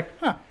 And I was like,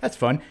 huh, that's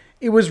fun.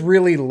 It was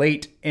really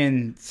late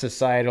in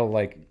societal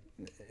like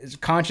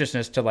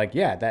consciousness to like,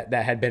 yeah, that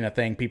had been a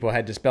thing. People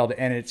had dispelled it.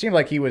 And it seemed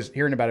like he was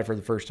hearing about it for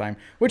the first time,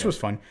 which was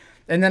fun.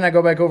 And then I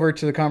go back over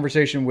to the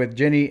conversation with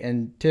Jenny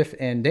and Tiff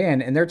and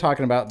Dan, and they're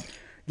talking about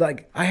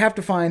like, I have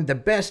to find the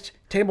best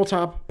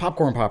tabletop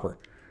popcorn popper.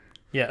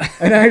 Yeah.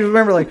 And I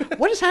remember like,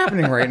 what is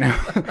happening right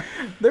now?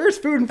 There's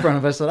food in front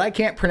of us that I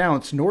can't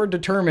pronounce nor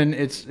determine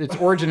its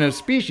origin of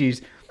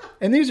species.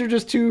 And these are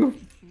just two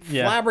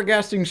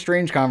flabbergasting,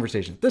 strange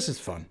conversations. This is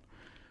fun.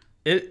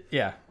 It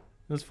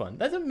was fun.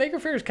 That's Maker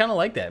Faire is kind of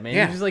like that, man.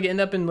 Yeah. You just like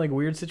end up in like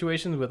weird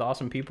situations with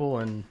awesome people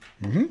and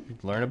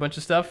learn a bunch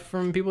of stuff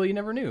from people you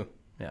never knew.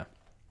 Yeah.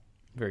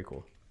 Very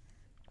cool.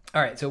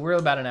 All right. So we're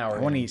about an hour. I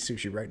want to eat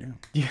sushi right now.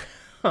 Yeah.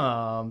 Oh,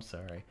 I'm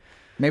sorry.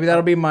 Maybe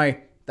that'll be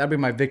my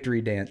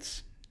victory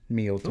dance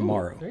meal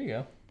tomorrow. Ooh, there you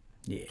go.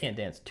 Yeah. Can't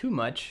dance too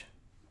much,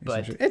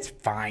 but it's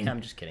fine.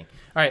 I'm just kidding.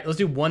 All right, let's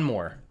do one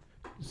more.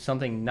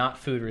 Something not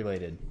food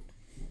related.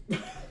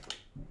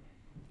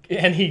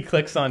 And he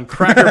clicks on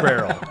Cracker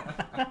Barrel.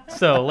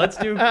 So let's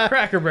do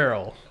Cracker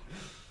Barrel.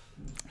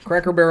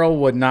 Cracker Barrel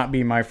would not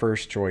be my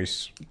first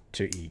choice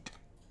to eat.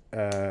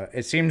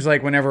 It seems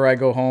like whenever I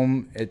go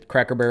home,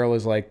 Cracker Barrel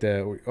is like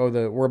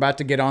we're about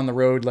to get on the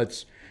road.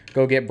 Let's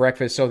go get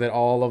breakfast so that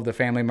all of the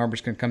family members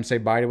can come say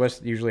bye to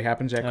us. It usually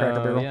happens at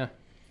Cracker Barrel.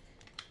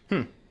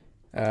 Yeah.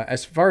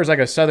 As far as like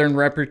a southern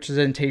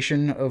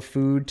representation of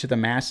food to the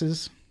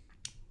masses,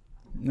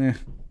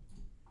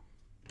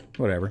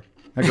 whatever.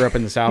 I grew up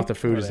in the South. The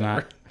food is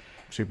not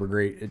super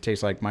great. It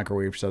tastes like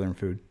microwave southern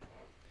food.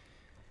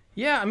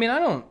 Yeah, I mean, I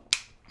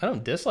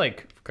don't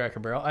dislike Cracker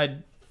Barrel. I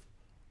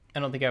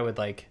don't think I would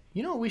like,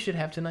 what we should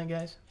have tonight,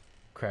 guys?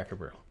 Cracker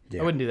Barrel.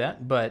 Yeah. I wouldn't do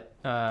that, but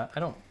I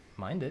don't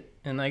mind it.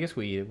 And I guess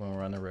we eat it when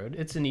we're on the road.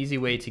 It's an easy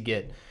way to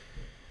get,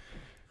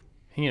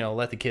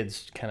 let the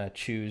kids kind of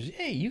choose,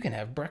 hey, you can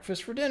have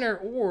breakfast for dinner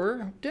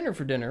or dinner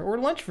for dinner or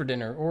lunch for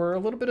dinner or a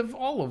little bit of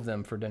all of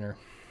them for dinner.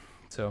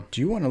 So,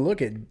 do you want to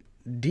look at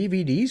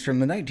DVDs from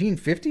the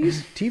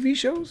 1950s TV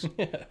shows?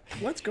 Yeah.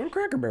 Let's go to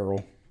Cracker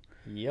Barrel.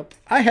 Yep.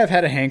 I have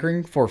had a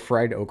hankering for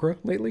fried okra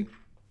lately.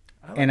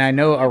 I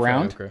know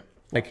around,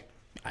 like,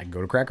 I can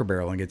go to Cracker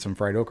Barrel and get some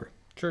fried okra.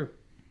 True.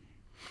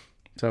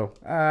 So,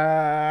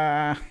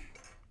 I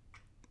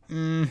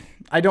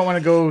don't want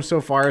to go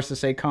so far as to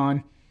say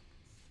con,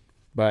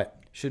 but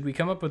should we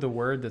come up with a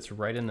word that's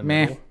right in the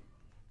middle?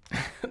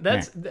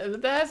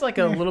 That's like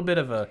a little bit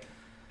of a.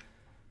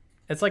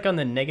 It's like on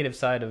the negative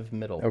side of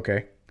middle.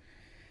 Okay.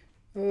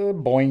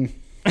 Boing.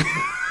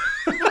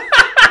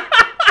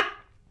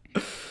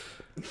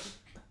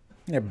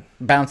 It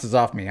bounces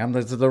off me.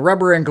 It's the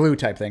rubber and glue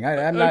type thing.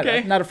 I'm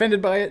not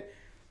offended by it.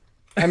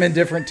 I'm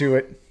indifferent to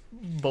it.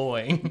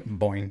 Boing.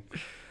 Boing.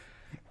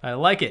 I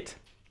like it.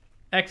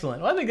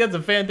 Excellent. Well, I think that's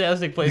a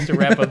fantastic place to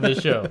wrap up this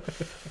show.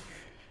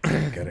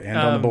 Gotta end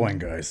on the Boing,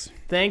 guys.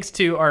 Thanks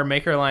to our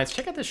Maker Alliance.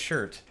 Check out this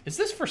shirt. Is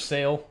this for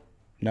sale?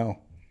 No.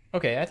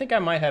 Okay, I think I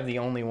might have the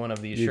only one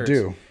of these shirts. You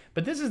do.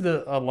 But this is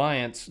the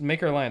Alliance,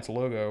 Maker Alliance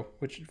logo,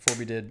 which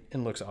Forby did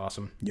and looks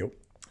awesome. Yep.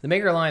 The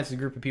Maker Alliance is a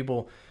group of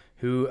people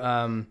who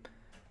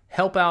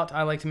help out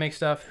I Like to Make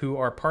Stuff, who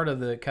are part of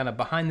the kind of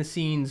behind the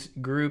scenes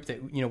group that,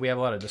 you know, we have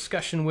a lot of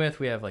discussion with.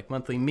 We have like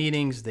monthly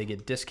meetings. They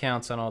get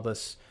discounts on all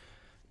this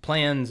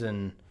plans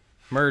and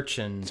merch,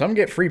 and Some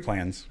get free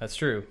plans. that's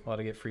true. A lot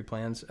of get free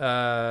plans.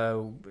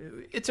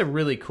 It's a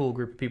really cool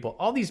group of people.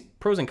 All these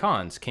pros and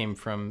cons came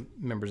from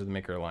members of the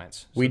Maker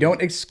Alliance. We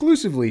don't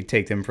exclusively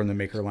take them from the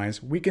Maker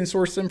Alliance. We can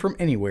source them from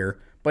anywhere.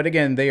 But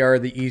again, they are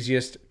the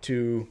easiest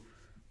to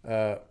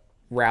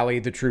rally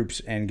the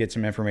troops and get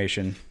some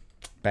information.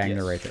 Bang, Yes.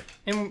 they're right there.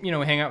 And, you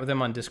know, hang out with them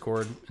on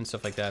Discord and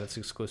stuff like that. It's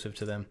exclusive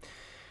to them.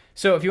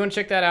 So if you want to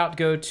check that out,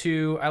 go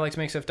to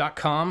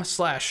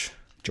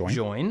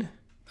iliketomakestuff.com/join.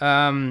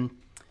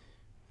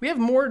 We have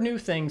more new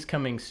things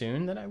coming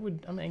soon that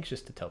I'm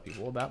anxious to tell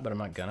people about, but I'm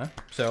not gonna.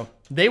 So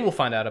they will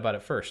find out about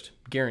it first,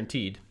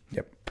 guaranteed.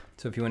 Yep.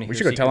 So if you want to hear, We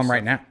should go tell them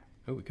right now.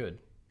 Oh, we could.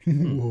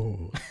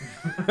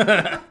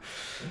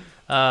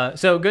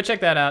 So go check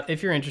that out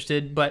if you're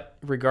interested. But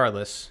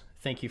regardless,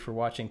 thank you for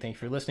watching. Thank you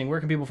for listening. Where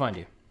can people find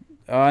you?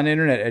 On the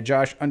internet at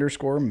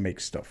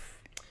Josh_makes_stuff.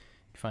 You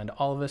find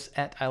all of us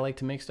at I Like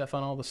to Make Stuff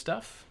on all the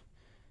stuff.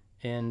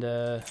 And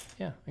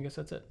yeah, I guess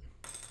that's it.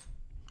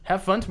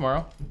 Have fun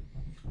tomorrow.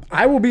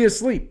 I will be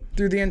asleep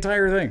through the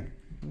entire thing.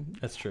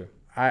 That's true.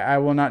 I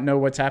will not know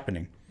what's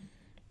happening.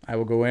 I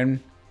will go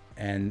in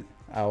and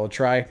I will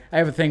try. I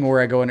have a thing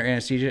where I go under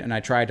anesthesia and I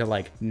try to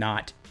like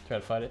not. Try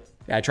to fight it.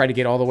 I try to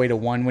get all the way to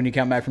 1 when you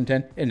count back from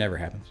 10. It never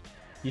happens.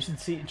 You should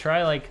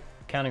try like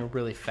counting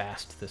really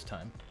fast this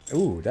time.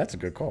 Ooh, that's a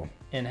good call.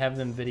 And have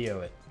them video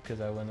it, because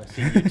I want to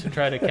see you to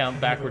try to count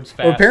backwards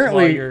fast. Well,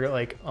 apparently, while you're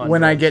like on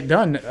when I drugs. get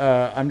done,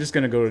 I'm just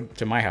going to go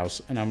to my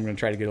house and I'm going to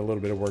try to get a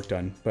little bit of work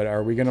done. But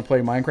are we going to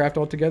play Minecraft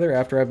all together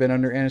after I've been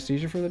under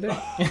anesthesia for the day?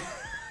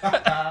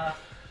 I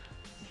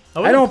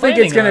don't think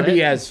it's going to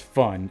be as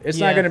fun. It's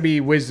not Yeah. going to be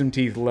wisdom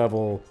teeth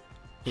level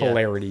Yeah.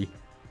 hilarity.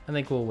 I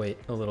think we'll wait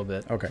a little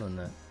bit. Okay. On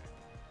that.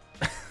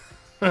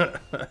 All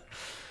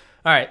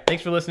right.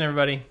 Thanks for listening,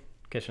 everybody.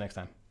 Catch you next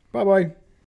time. Bye-bye.